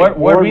 right.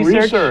 Ward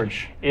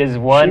research is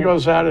one. She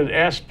goes out and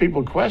asks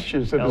people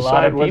questions to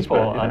decide what's people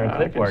on her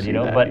clipboard, you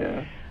know. That, but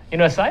you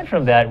know, aside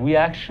from that, we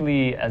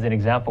actually, as an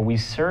example, we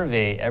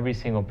survey every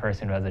single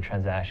person who has a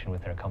transaction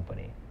with our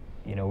company.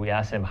 You know, we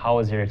ask them, how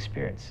was your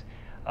experience?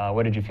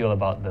 What did you feel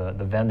about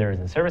the vendors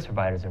and service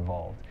providers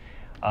involved?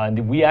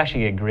 And we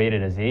actually get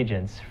graded as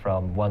agents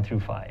from 1 through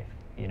 5,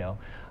 you know,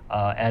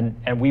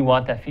 and we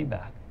want that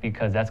feedback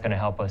because that's going to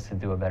help us to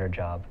do a better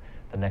job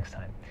the next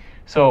time.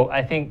 So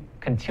I think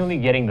continually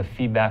getting the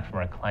feedback from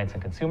our clients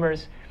and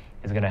consumers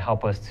is going to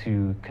help us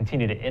to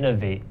continue to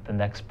innovate the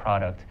next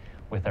product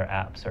with our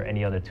apps or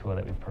any other tool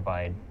that we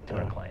provide to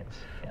our clients.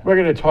 We're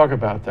going to talk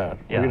about that.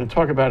 We're going to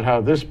talk about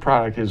how this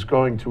product is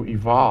going to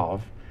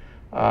evolve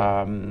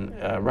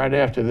right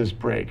after this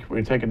break. We're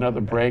going to take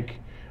another break.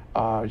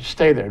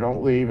 Stay there,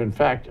 don't leave. In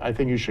fact, I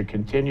think you should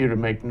continue to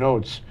make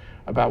notes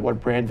about what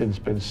Brandon's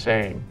been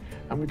saying.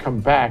 And we come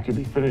back, you'll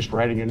be finished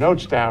writing your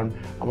notes down,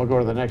 and we'll go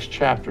to the next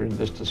chapter in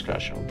this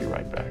discussion. We'll be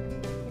right back.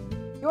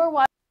 You're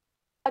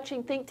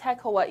watching Think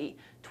Tech Hawaii,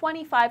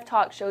 25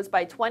 talk shows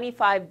by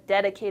 25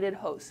 dedicated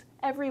hosts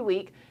every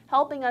week,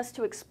 helping us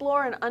to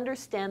explore and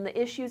understand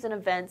the issues and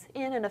events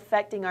in and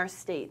affecting our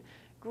state.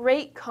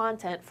 Great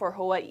content for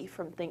Hawaii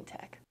from Think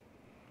Tech.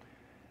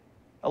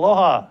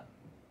 Aloha.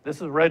 This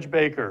is Reg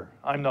Baker.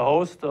 I'm the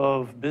host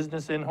of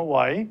Business in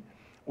Hawaii.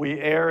 We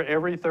air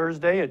every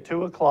Thursday at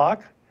 2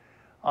 o'clock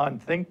on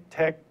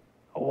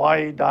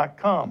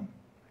thinktechhawaii.com.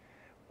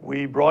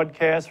 We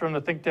broadcast from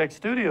the ThinkTech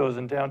studios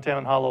in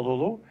downtown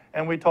Honolulu,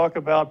 and we talk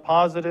about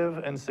positive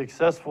and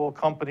successful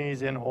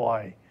companies in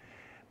Hawaii.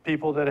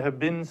 People that have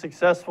been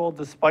successful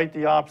despite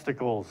the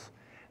obstacles.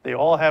 They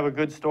all have a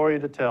good story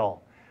to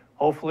tell.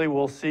 Hopefully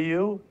we'll see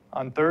you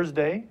on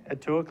Thursday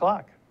at 2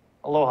 o'clock.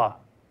 Aloha.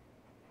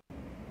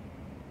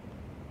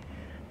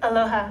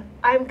 Aloha,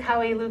 I'm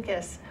Kaui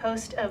Lucas,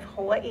 host of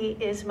Hawaii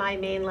is My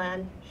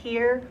Mainland,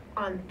 here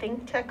on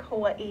Think Tech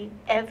Hawaii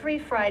every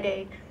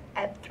Friday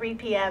at 3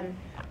 p.m.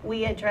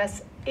 We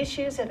address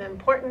issues of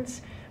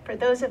importance for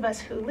those of us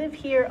who live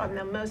here on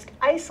the most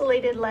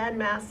isolated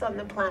landmass on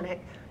the planet.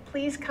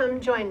 Please come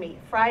join me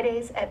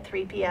Fridays at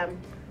 3 p.m.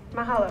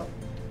 Mahalo.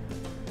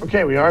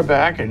 Okay, we are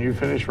back, and you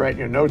finished writing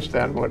your notes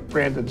down what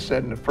Brandon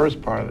said in the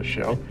first part of the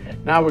show.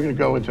 Now we're going to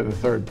go into the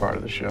third part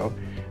of the show.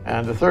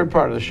 And the third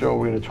part of the show,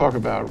 we're going to talk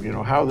about, you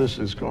know, how this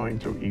is going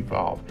to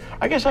evolve.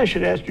 I guess I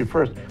should ask you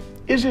first,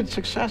 is it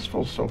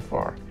successful so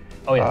far?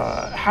 Oh,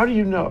 yes. How do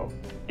you know?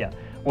 Yeah.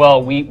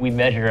 Well, we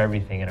measure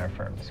everything in our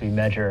firm. So we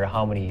measure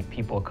how many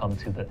people come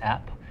to the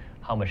app,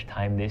 how much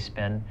time they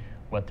spend,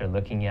 what they're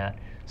looking at.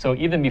 So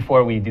even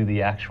before we do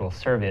the actual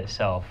survey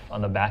itself,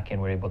 on the back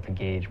end, we're able to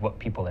gauge what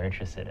people are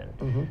interested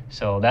in.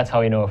 So that's how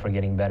we know if we're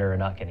getting better or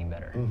not getting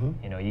better.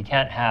 You know, you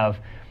can't have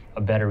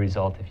a better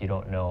result if you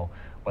don't know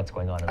what's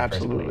going on in the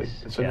first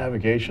place. It's a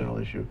navigational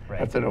issue. You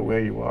have to know where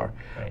you are.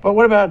 Right. But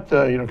what about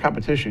you know,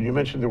 competition? You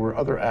mentioned there were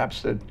other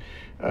apps that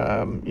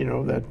you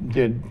know, that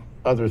did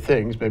other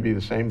things, maybe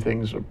the same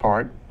things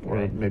apart,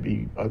 or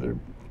maybe other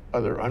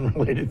other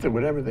unrelated to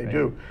whatever they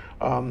do.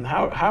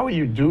 How are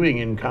you doing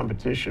in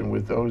competition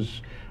with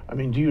those? I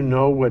mean, do you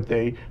know what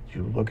do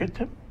you look at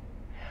them?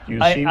 Do you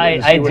see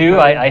I what do.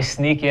 kind of- I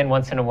sneak in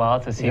once in a while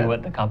to see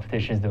what the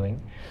competition is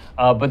doing.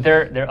 But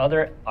there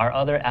are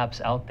other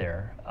apps out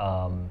there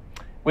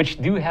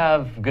which do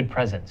have good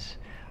presence.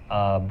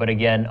 But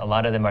again, a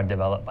lot of them are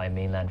developed by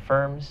mainland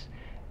firms,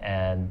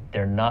 and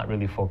they're not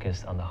really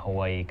focused on the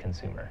Hawaii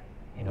consumer.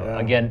 You know,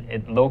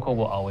 again, local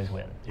will always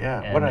win.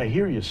 Yeah. And What I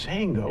hear you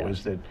saying though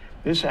is that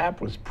this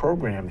app was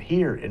programmed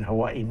here in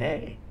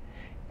Hawaii.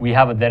 we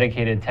have a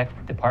dedicated tech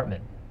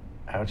department.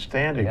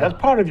 Outstanding. Yeah.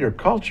 That's part of your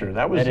culture.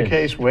 That was It the is.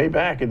 case way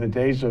back in the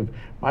days of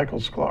Michael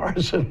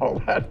Sklar's and all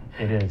that.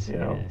 It is. You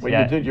know, it is. when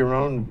you did your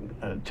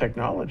own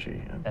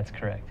technology. That's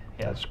correct.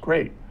 Yeah. That's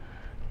great.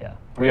 Yeah.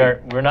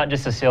 We're not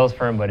just a sales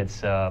firm, but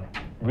it's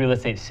real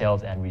estate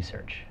sales and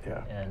research.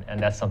 Yeah.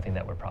 And that's something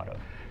that we're proud of.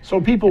 So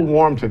people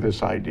warm to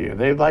this idea.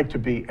 They like to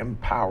be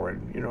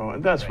empowered, you know,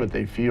 and that's what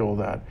they feel,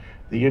 that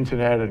the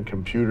internet and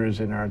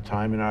computers in our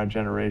time, in our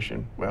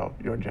generation, well,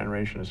 your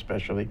generation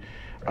especially,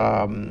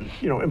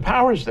 you know,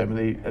 empowers them.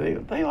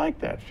 They like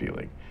that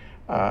feeling,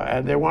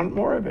 and they want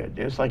more of it.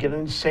 It's like an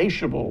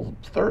insatiable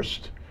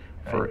thirst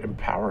for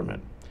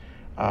empowerment.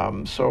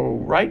 So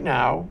right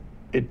now,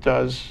 it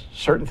does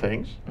certain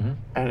things,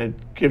 and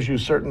it gives you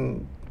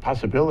certain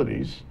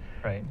possibilities.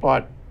 Right.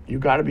 But you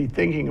got to be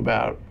thinking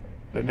about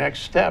the next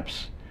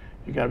steps.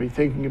 You got to be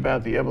thinking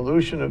about the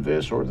evolution of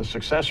this or the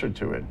successor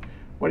to it.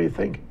 What do you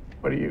think?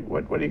 What do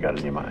you got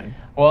in your mind?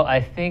 Well,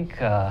 I think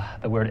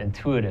the word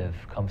intuitive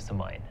comes to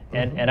mind.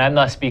 And I'm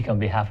not speaking on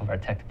behalf of our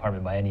tech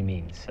department by any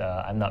means.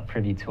 I'm not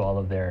privy to all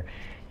of their,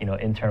 you know,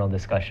 internal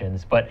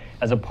discussions. But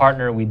as a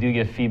partner, we do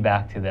give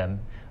feedback to them,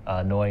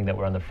 knowing that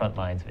we're on the front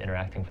lines of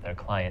interacting with our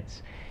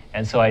clients.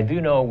 And so I do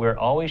know we're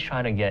always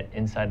trying to get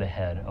inside the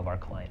head of our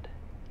client,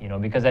 you know,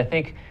 because I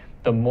think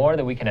the more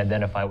that we can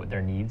identify what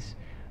their needs,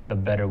 the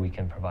better we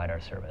can provide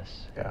our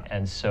service. Yeah.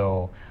 And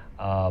so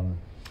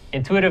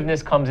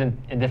intuitiveness comes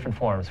in different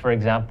forms. For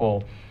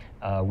example,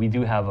 we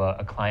do have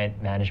a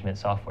client management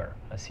software,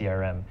 a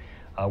CRM,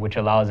 which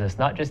allows us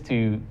not just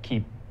to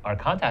keep our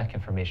contact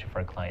information for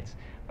our clients,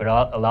 but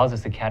allows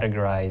us to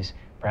categorize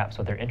perhaps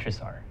what their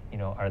interests are. You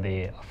know, are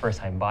they a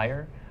first-time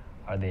buyer?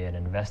 Are they an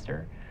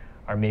investor?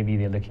 Or maybe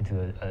they're looking to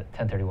a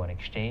 1031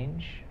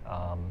 exchange?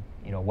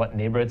 You know, what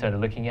neighborhoods are they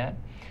looking at?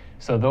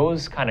 So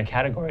those kind of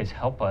categories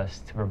help us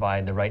to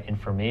provide the right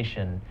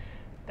information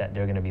that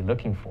they're going to be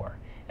looking for.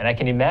 And I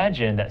can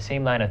imagine that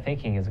same line of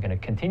thinking is going to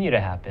continue to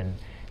happen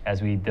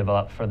as we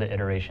develop further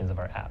iterations of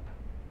our app.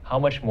 How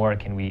much more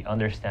can we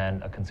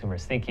understand a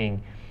consumer's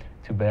thinking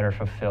to better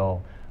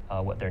fulfill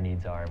what their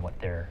needs are and what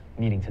they're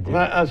needing to do?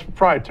 Well, that's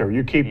proprietary.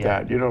 You keep Yeah.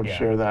 that. You don't Yeah.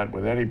 share that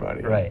with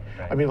anybody. Right,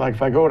 I mean, like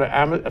if I go to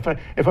Amazon,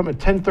 if I'm a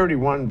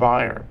 1031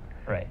 buyer,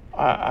 Right.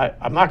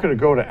 I'm not going to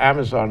go to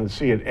Amazon and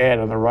see an ad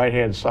on the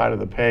right-hand side of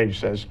the page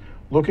says,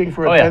 looking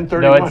for a Oh yeah,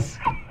 1031.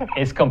 no,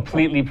 it's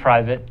completely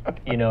private,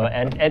 you know,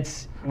 and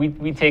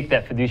we take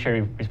that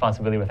fiduciary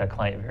responsibility with our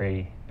client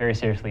very, very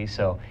seriously.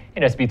 So,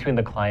 you know, it's between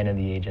the client and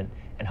the agent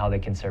and how they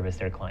can service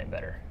their client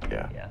better.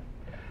 Yeah. Yeah.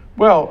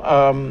 Well,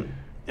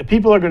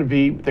 people are going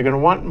to they're going to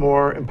want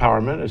more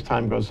empowerment as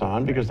time goes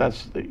on, because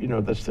that's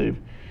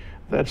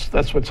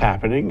what's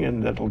happening,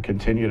 and that'll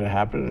continue to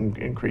happen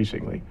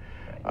increasingly.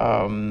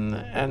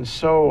 And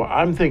so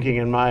I'm thinking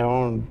in my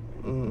own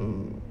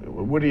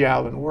Woody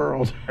Allen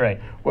world, Right.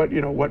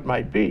 what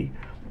might be,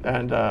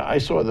 and I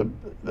saw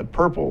the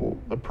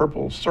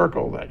purple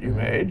circle that you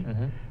made,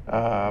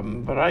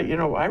 but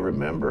I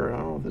remember, I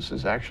don't know if this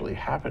is actually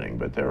happening,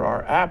 but there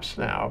are apps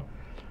now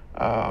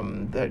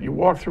that you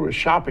walk through a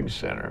shopping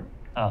center,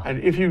 and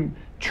if you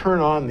turn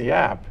on the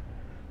app,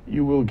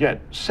 you will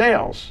get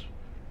sales,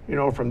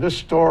 from this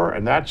store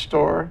and that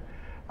store.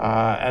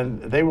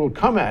 And they will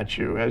come at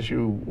you as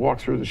you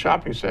walk through the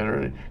shopping center.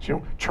 And,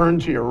 turn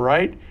to your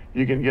right,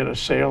 you can get a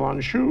sale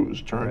on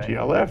shoes. Turn to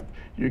your left,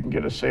 you can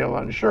get a sale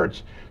on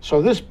shirts. So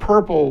this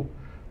purple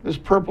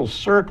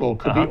circle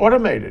could be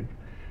automated.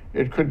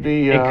 It could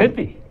be. It could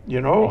be.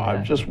 I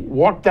just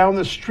walk down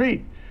the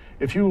street.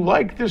 If you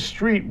like this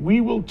street, we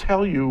will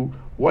tell you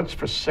what's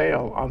for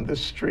sale on this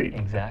street.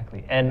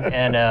 Exactly. And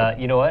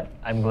you know what?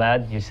 I'm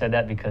glad you said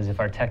that, because if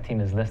our tech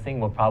team is listening,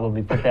 we'll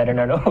probably put that in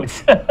our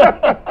notes.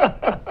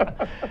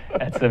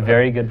 That's a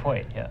very good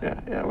point. Yeah.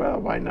 Yeah. Well,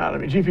 why not? I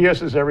mean,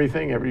 GPS is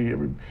everything.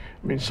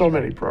 So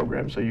many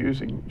programs are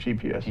using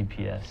GPS.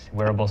 GPS,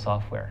 wearable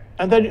software.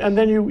 And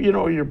then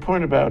your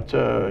point about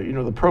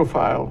the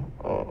profile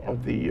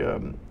of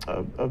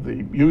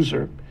the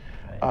user.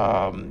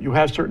 You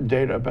have certain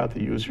data about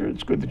the user.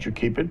 It's good that you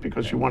keep it,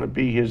 because you want to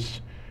be his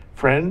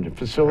friend,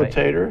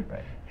 facilitator,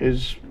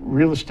 his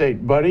real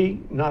estate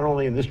buddy, not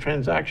only in this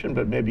transaction,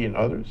 but maybe in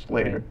others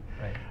later.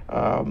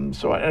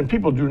 And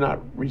people do not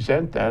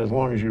resent that, as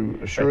long as you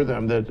assure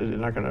them that they're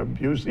not going to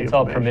abuse the information. It's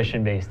all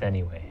permission-based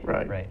anyway.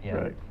 Right.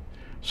 Yeah.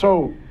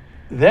 So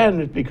then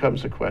it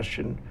becomes a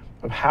question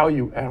of how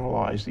you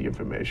analyze the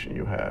information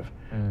you have.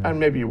 And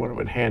maybe you want to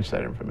enhance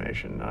that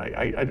information.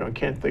 I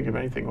can't think of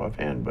anything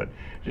offhand, but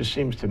it just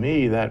seems to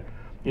me that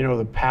you know,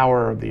 the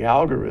power of the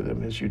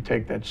algorithm is you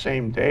take that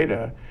same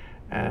data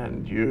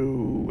and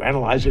you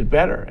analyze it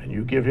better, and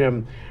you give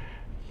him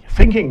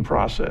thinking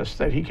process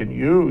that he can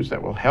use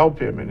that will help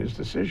him in his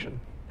decision.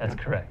 That's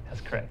correct.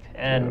 That's correct.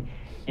 And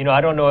you know,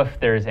 I don't know if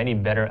there's any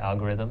better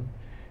algorithm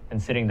than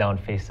sitting down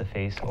face to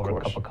face over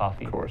a cup of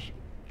coffee,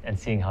 and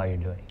seeing how you're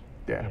doing.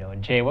 Yeah. You know,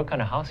 Jay, what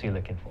kind of house are you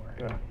looking for?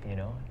 Yeah. You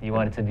know, you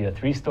want it to be a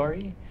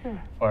 3-story,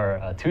 or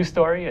a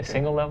 2-story, a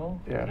single level.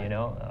 Yeah. You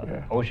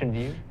know, ocean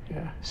view.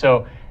 Yeah.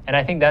 So, and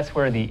I think that's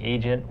where the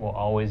agent will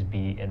always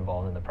be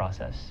involved in the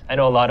process. I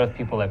know a lot of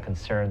people are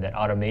concerned that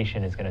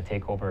automation is going to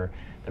take over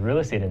the real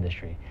estate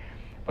industry,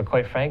 but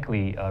quite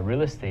frankly,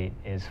 real estate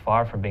is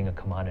far from being a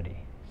commodity.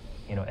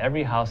 You know,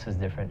 every house is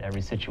different,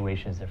 every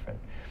situation is different.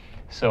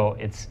 So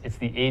it's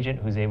the agent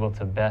who's able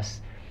to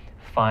best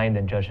find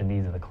and judge the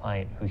needs of the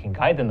client, who can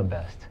guide them the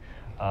best.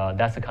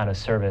 That's the kind of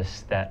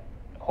service that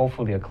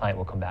hopefully a client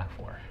will come back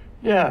for.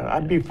 Yeah,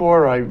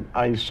 before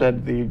I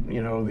said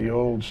the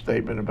old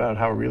statement about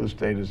how real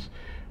estate is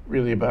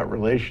really about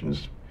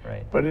relations.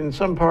 Right. But in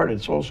some part,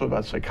 it's also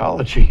about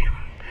psychology.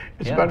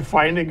 It's about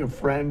finding a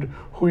friend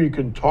who you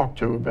can talk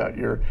to about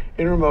your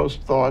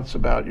innermost thoughts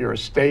about your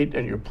estate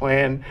and your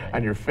plan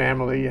and your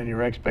family and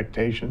your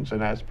expectations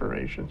and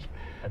aspirations.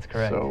 That's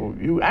correct. So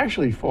you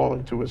actually fall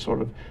into a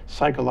sort of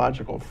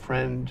psychological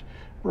friend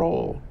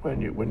role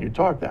when you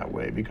talk that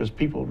way, because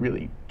people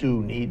really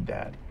do need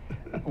that.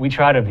 We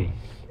try to be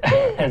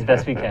as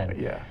best we can.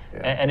 Yeah.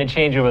 And it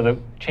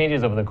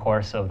changes over the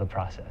course of the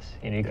process.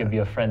 You know, you can be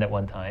a friend at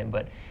one time,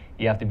 but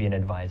you have to be an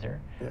advisor.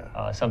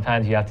 Yeah.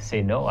 Sometimes you have to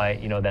say, no,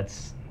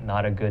 that's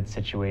not a good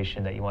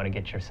situation that you want to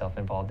get yourself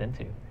involved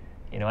into.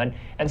 You know,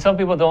 and some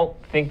people don't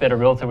think that a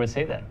realtor would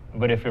say that,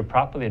 but if you're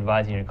properly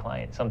advising your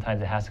client,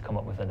 sometimes it has to come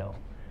up with a no.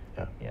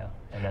 Yeah.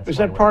 And that's is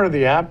that part of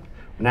the app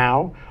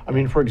now? I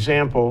mean, for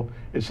example,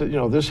 it's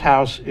this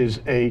house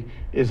is a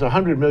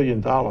 $100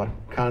 million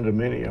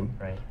condominium,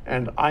 right,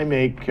 and I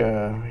make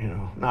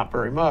not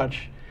very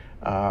much.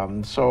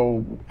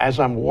 So as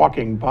I'm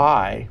walking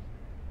by,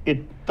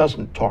 it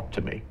doesn't talk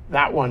to me.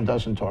 That one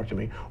doesn't talk to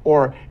me.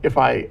 Or if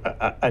I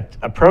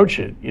approach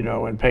it,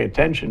 and pay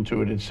attention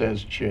to it, it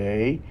says,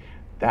 Jay,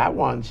 that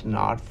one's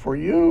not for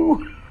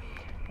you.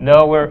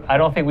 No, I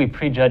don't think we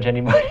prejudge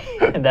anybody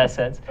in that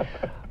sense.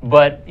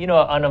 But,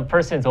 on a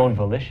person's own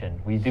volition,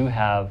 we do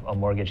have a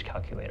mortgage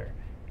calculator.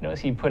 So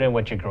you put in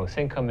what your gross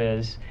income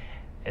is.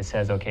 It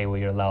says, okay, well,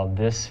 you're allowed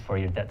this for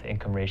your debt to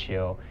income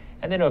ratio.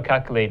 And then it'll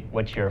calculate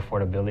what your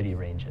affordability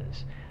range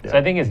is. Yeah. So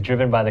I think it's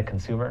driven by the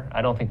consumer.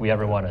 I don't think we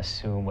ever want to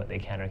assume what they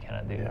can or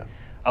cannot do. Yeah.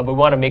 But we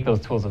want to make those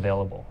tools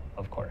available,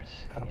 of course.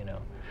 Yeah.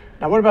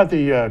 Now, what about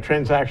the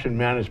transaction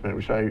management,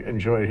 which I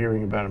enjoyed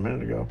hearing about a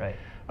minute ago? Right.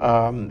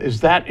 Is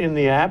that in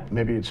the app?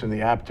 Maybe it's in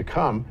the app to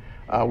come,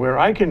 where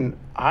I can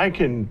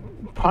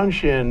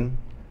punch in.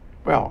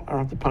 Well, I don't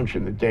have to punch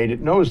in the date.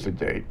 It knows the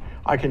date.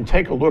 I can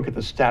take a look at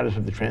the status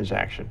of the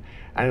transaction,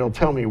 and it'll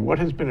tell me what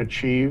has been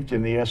achieved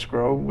in the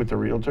escrow with the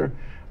realtor,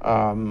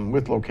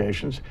 with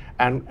locations,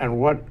 and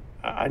what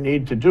I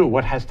need to do,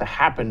 what has to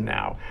happen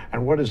now,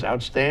 and what is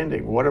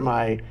outstanding. What are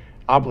my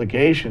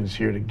obligations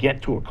here to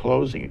get to a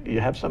closing? Do you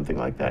have something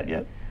like that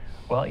yet?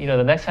 Well,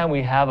 the next time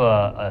we have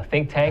a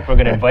think tank, we're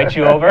going to invite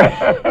you over.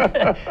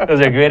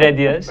 Those are great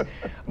ideas.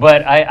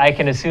 But I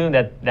can assume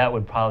that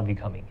would probably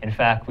be coming. In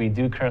fact, we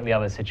do currently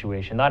have a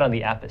situation, not on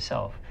the app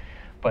itself,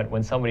 but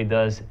when somebody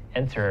does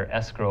enter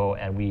escrow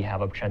and we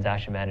have a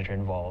transaction manager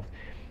involved,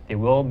 they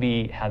will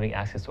be having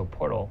access to a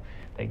portal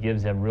that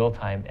gives them real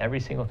time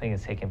every single thing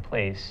that's taken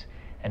place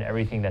and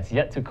everything that's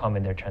yet to come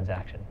in their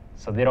transaction.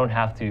 So they don't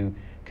have to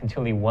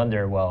continually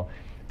wonder, well,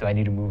 do I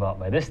need to move out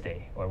by this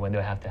day? Or when do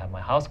I have to have my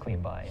house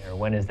cleaned by? Or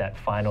when is that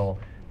final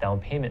down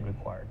payment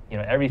required?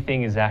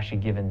 Everything is actually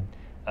given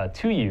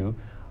to you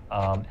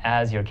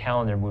as your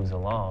calendar moves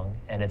along,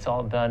 and it's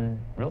all done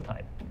real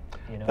time.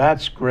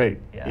 That's great.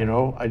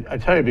 Yeah. I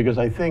tell you, because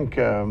I think,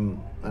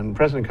 and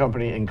present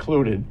company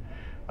included,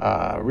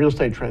 real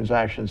estate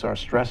transactions are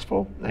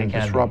stressful and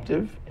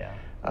disruptive. Yeah.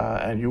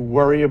 And you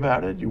worry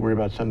about it. You worry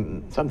about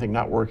something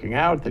not working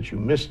out, that you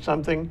missed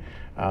something,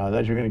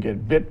 that you're going to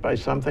get bit by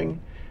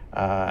something.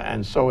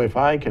 And so if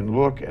I can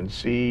look and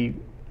see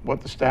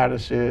what the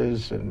status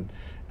is and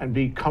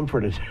be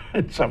comforted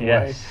in some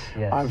way,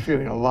 I'm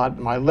feeling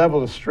my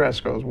level of stress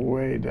goes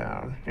way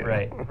down.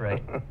 Right.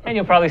 And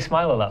you'll probably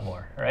smile a lot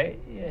more, right?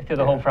 Through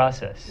the whole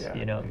process. Yeah.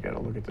 You got to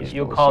look at this.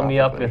 You'll call me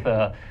up with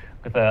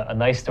a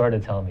nice story to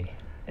tell me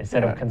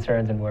instead of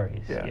concerns and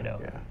worries.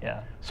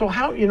 Yeah. So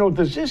how,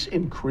 does this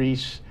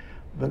increase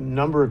the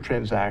number of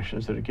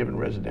transactions that a given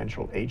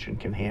residential agent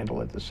can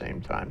handle at the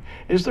same time?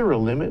 Is there a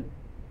limit?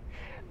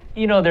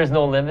 There's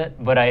no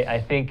limit, but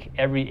I think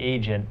every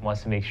agent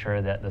wants to make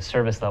sure that the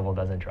service level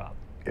doesn't drop.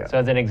 Yeah. So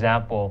as an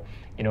example,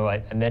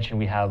 I mentioned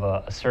we have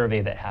a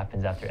survey that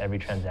happens after every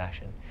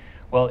transaction.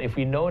 Well, if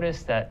we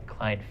notice that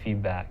client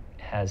feedback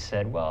has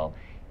said, well,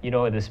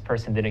 this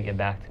person didn't get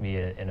back to me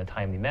in a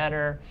timely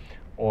manner,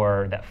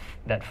 or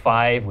that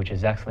 5, which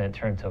is excellent,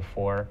 turned to a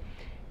 4,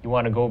 you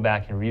want to go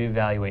back and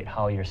reevaluate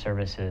how your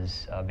service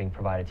is being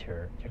provided to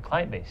your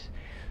client base.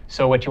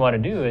 So what you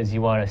want to do is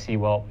you want to see,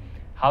 well,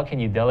 how can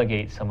you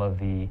delegate some of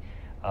the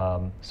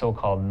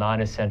so-called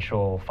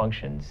non-essential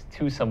functions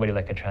to somebody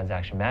like a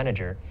transaction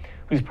manager,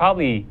 who's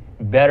probably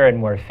better and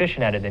more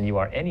efficient at it than you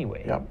are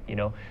anyway. Yep. You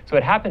know, so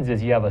what happens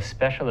is you have a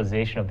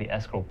specialization of the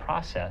escrow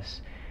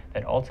process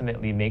that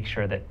ultimately makes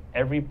sure that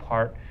every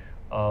part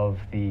of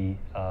the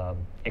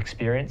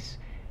experience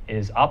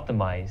is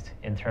optimized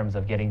in terms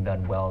of getting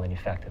done well and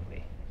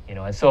effectively. You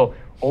know, and so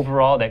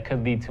overall that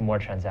could lead to more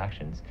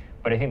transactions,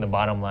 but I think the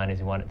bottom line is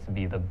you want it to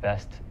be the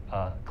best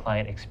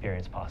client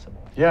experience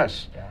possible.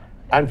 Yes. Yeah.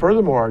 And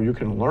furthermore, you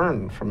can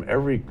learn from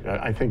every,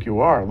 I think you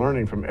are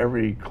learning from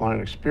every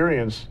client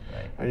experience,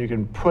 Right. and you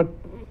can put,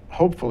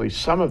 hopefully,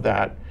 some of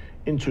that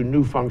into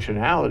new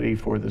functionality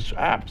for this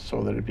app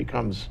so that it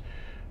becomes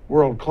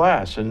world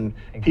class. And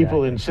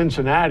people in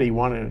Cincinnati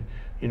want to,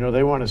 you know,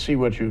 they want to see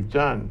what you've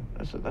done.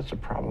 That's a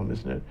problem,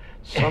 isn't it?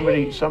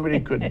 Somebody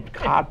could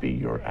copy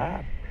your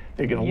app.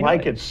 They're going to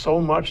like it so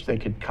much they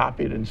could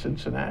copy it in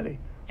Cincinnati.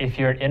 If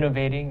you're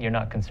innovating, you're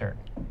not concerned,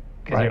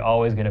 because Right. you're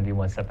always going to be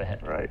one step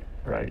ahead. Right,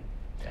 right.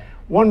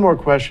 One more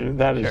question, and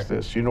that is Sure.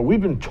 this. You know,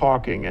 we've been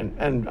talking,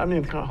 and I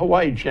mean,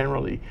 Hawaii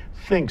generally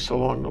thinks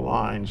along the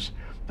lines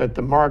that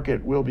the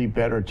market will be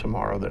better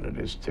tomorrow than it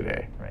is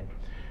today. Right.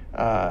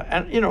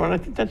 And, you know, and I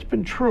think that's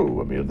been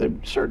true. I mean, there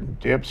are certain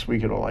dips,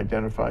 we could all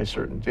identify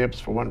certain dips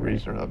for one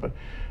reason or another.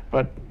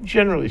 But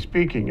generally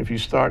speaking, if you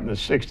start in the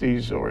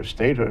 60s or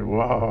statehood,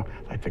 well,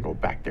 I'd like to go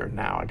back there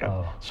now. I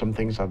got some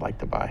things I'd like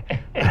to buy.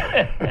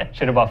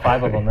 Should have bought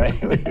 5 of them,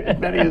 right? As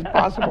many as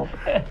possible.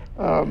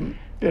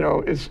 You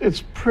know,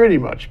 it's pretty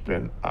much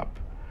been up.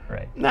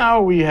 Right.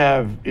 Now we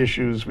have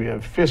issues. We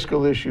have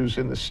fiscal issues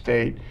in the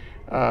state.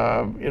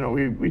 You know,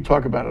 we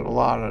talk about it a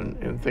lot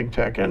in Think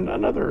Tech and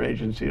another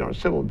agency. You know,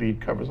 Civil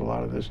Beat covers a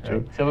lot of this too.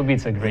 Right. Civil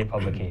Beat's a great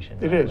publication.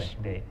 It is.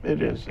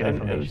 It is, good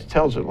and information. it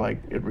tells it like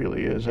it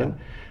really is. Yeah.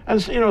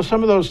 And you know,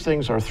 some of those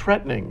things are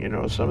threatening. You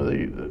know, some of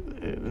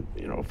the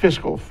you know,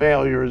 fiscal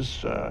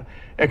failures,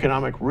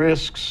 economic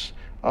risks,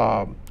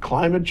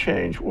 climate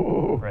change.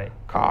 Whoa, Right.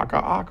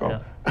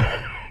 Kaka-ako.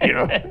 You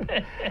know,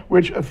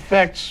 which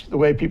affects the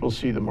way people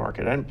see the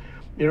market. And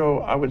you know,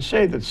 I would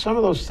say that some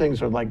of those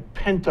things are like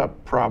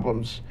pent-up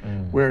problems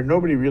where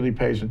nobody really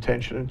pays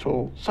attention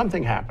until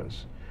something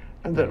happens,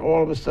 and then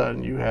all of a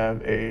sudden you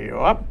have a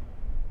up,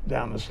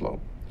 down the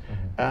slope.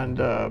 And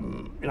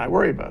I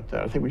worry about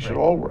that. I think we should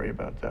all worry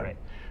about that. Right.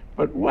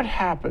 But what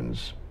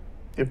happens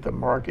if the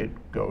market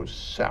goes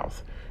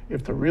south?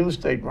 If the real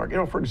estate market, you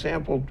know, for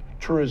example,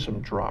 tourism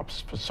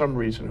drops for some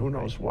reason, who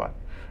knows what?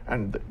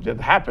 And that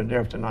happened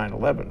after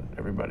 9/11,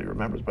 everybody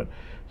remembers, but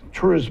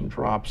tourism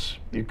drops,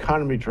 the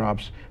economy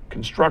drops,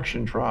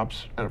 construction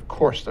drops, and of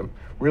course the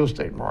real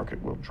estate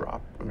market will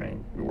drop. I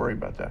mean, we worry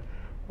about that.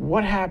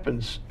 What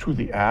happens to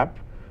the app?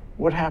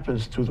 What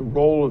happens to the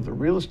role of the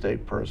real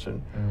estate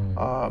person,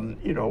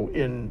 you know,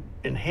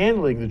 in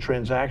handling the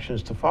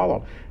transactions to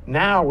follow?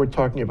 Now we're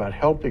talking about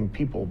helping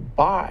people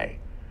buy.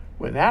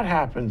 When that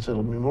happens,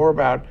 it'll be more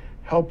about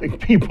helping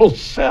people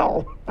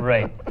sell.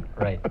 Right,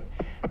 right.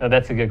 No,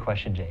 that's a good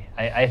question, Jay.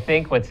 I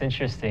think what's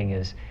interesting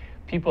is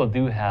people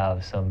do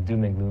have some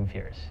doom and gloom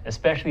fears,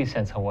 especially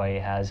since Hawaii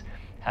has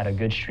had a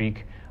good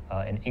streak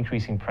in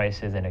increasing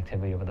prices and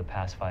activity over the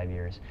past 5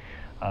 years.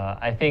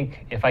 I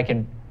think if I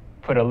can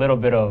put a little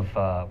bit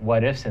of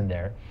what ifs in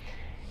there,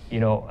 you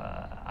know,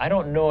 I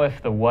don't know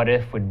if the what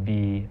if would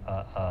be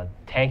a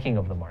tanking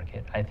of the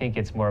market. I think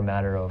it's more a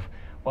matter of,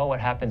 well, what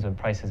happens when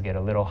prices get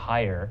a little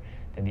higher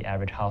than the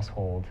average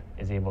household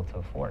is able to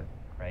afford,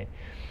 right?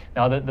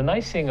 Now, the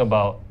nice thing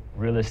about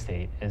real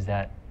estate is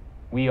that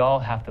we all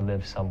have to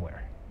live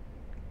somewhere.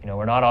 You know,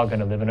 we're not all going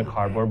to live in a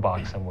cardboard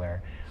box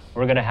somewhere.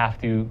 We're going to have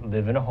to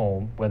live in a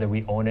home, whether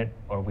we own it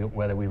or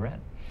whether we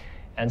rent.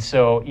 And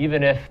so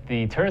even if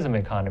the tourism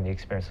economy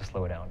experiences a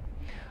slowdown,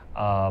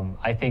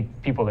 I think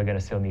people are going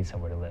to still need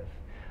somewhere to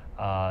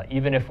live.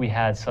 Even if we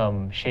had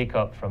some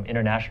shakeup from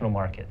international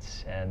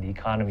markets and the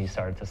economy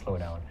started to slow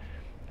down,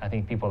 I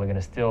think people are going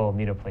to still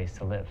need a place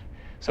to live.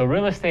 So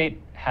real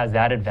estate has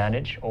that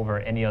advantage over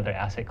any other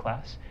asset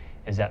class,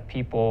 is that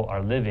people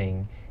are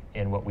living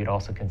in what we'd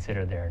also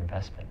consider their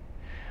investment.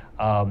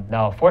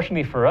 Now,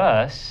 fortunately for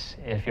us,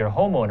 if you're a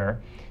homeowner,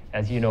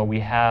 as you know,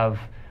 we have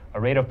a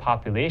rate of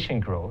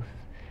population growth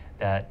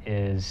that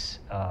is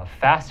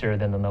faster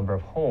than the number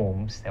of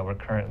homes that we're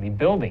currently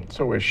building.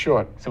 So we're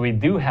short. So we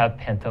do have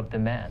pent-up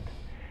demand.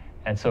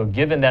 And so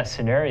given that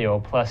scenario,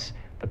 plus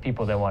the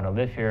people that want to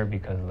live here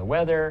because of the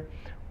weather,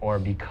 or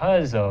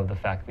because of the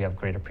fact we have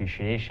great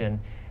appreciation,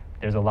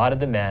 there's a lot of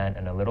demand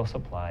and a little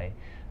supply.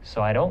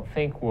 So I don't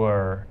think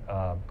we're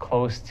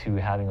close to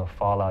having a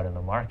fallout in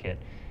the market.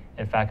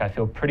 In fact, I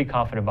feel pretty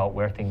confident about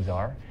where things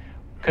are.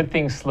 Could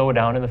things slow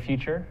down in the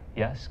future?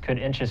 Yes. Could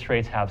interest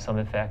rates have some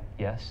effect?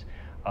 Yes.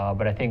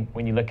 But I think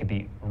when you look at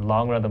the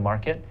long run of the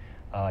market,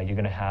 you're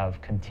going to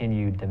have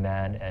continued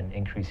demand and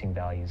increasing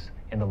values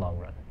in the long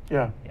run.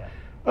 Yeah. Yeah.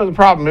 Well, the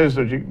problem is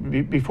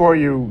that before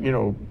you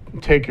know,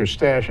 take your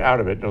stash out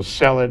of it,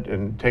 sell it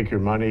and take your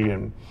money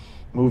and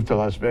move to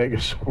Las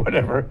Vegas or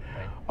whatever,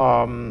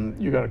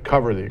 you got to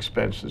cover the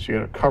expenses. You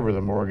got to cover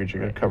the mortgage. You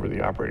got to cover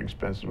the operating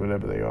expenses,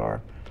 whatever they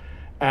are.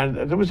 And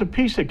there was a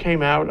piece that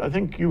came out, I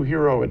think you,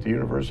 Hero, at the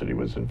university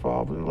was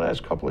involved in the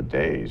last couple of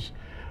days,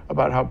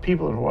 about how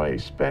people in Hawaii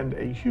spend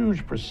a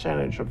huge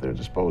percentage of their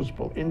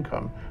disposable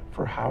income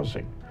for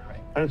housing.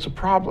 And it's a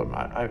problem.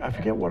 I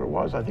forget what it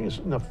was. I think it's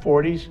in the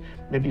 40s,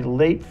 maybe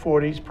late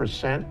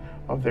 40%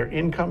 of their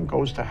income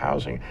goes to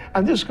housing.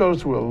 And this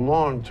goes to a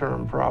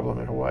long-term problem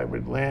in Hawaii,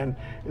 where land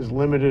is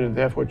limited and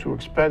therefore too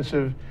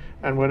expensive.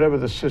 And whatever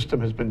the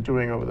system has been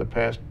doing over the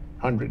past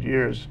 100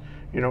 years,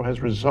 you know, has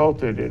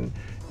resulted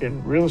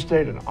in real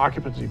estate and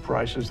occupancy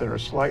prices that are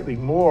slightly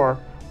more,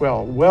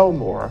 well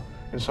more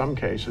in some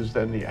cases,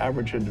 than the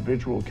average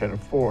individual can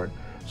afford.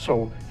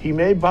 So he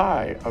may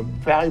buy a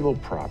valuable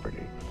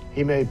property.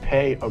 He may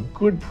pay a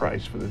good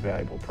price for the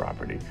valuable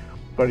property,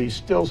 but he's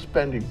still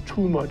spending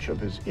too much of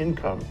his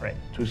income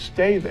to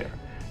stay there.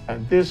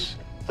 And this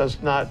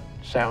does not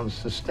sound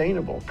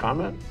sustainable.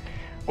 Comment?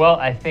 Well,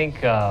 I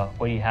think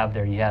what you have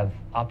there, you have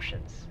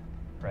options,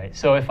 right?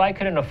 So if I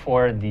couldn't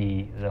afford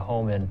the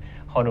home in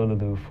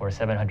Honolulu for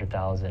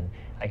 $700,000,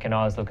 I can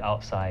always look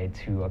outside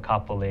to a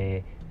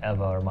Kapolei,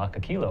 Ewa, or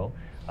Makakilo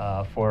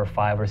for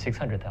 $500,000 or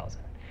 $600,000.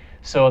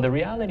 So the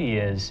reality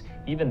is,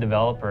 even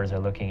developers are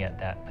looking at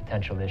that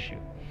potential issue.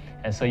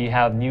 And so you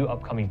have new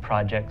upcoming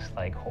projects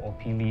like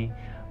Ho'opili,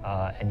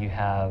 and you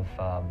have,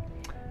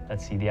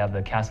 let's see, they have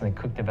the Castle and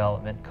Cook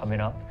development coming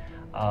up.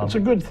 It's a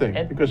good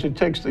thing, because it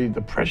takes the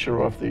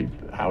pressure off the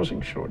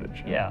housing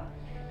shortage. Yeah,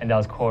 and that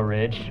was Coral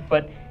Ridge.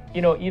 But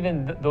you know,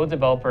 even those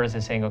developers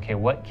are saying, okay,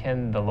 what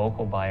can the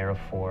local buyer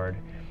afford,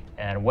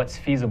 and what's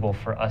feasible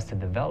for us to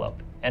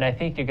develop? And I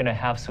think you're going to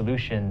have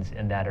solutions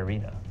in that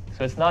arena.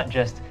 So it's not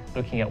just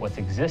looking at what's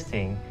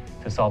existing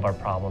to solve our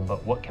problem,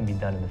 but what can be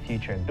done in the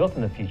future and built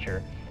in the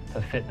future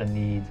to fit the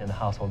needs and the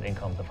household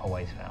incomes of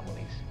Hawaii's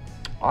families.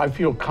 I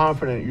feel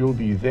confident you'll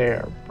be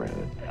there,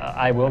 Brandon.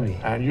 I will be.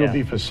 And you'll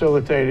be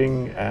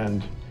facilitating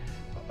and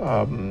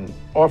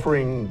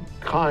offering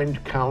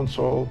kind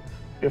counsel,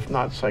 if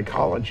not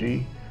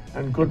psychology,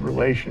 and good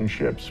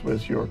relationships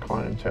with your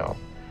clientele.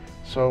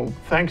 So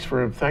thanks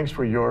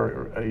for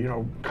your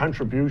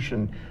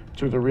contribution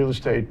to the real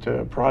estate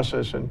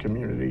process and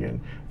community, and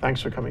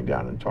thanks for coming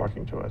down and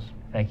talking to us.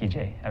 Thank you,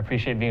 Jay. I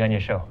appreciate being on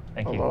your show.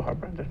 Thank you. Aloha,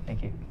 Brandon.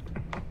 Thank you.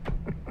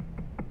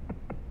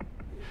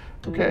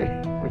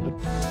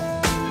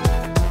 Okay.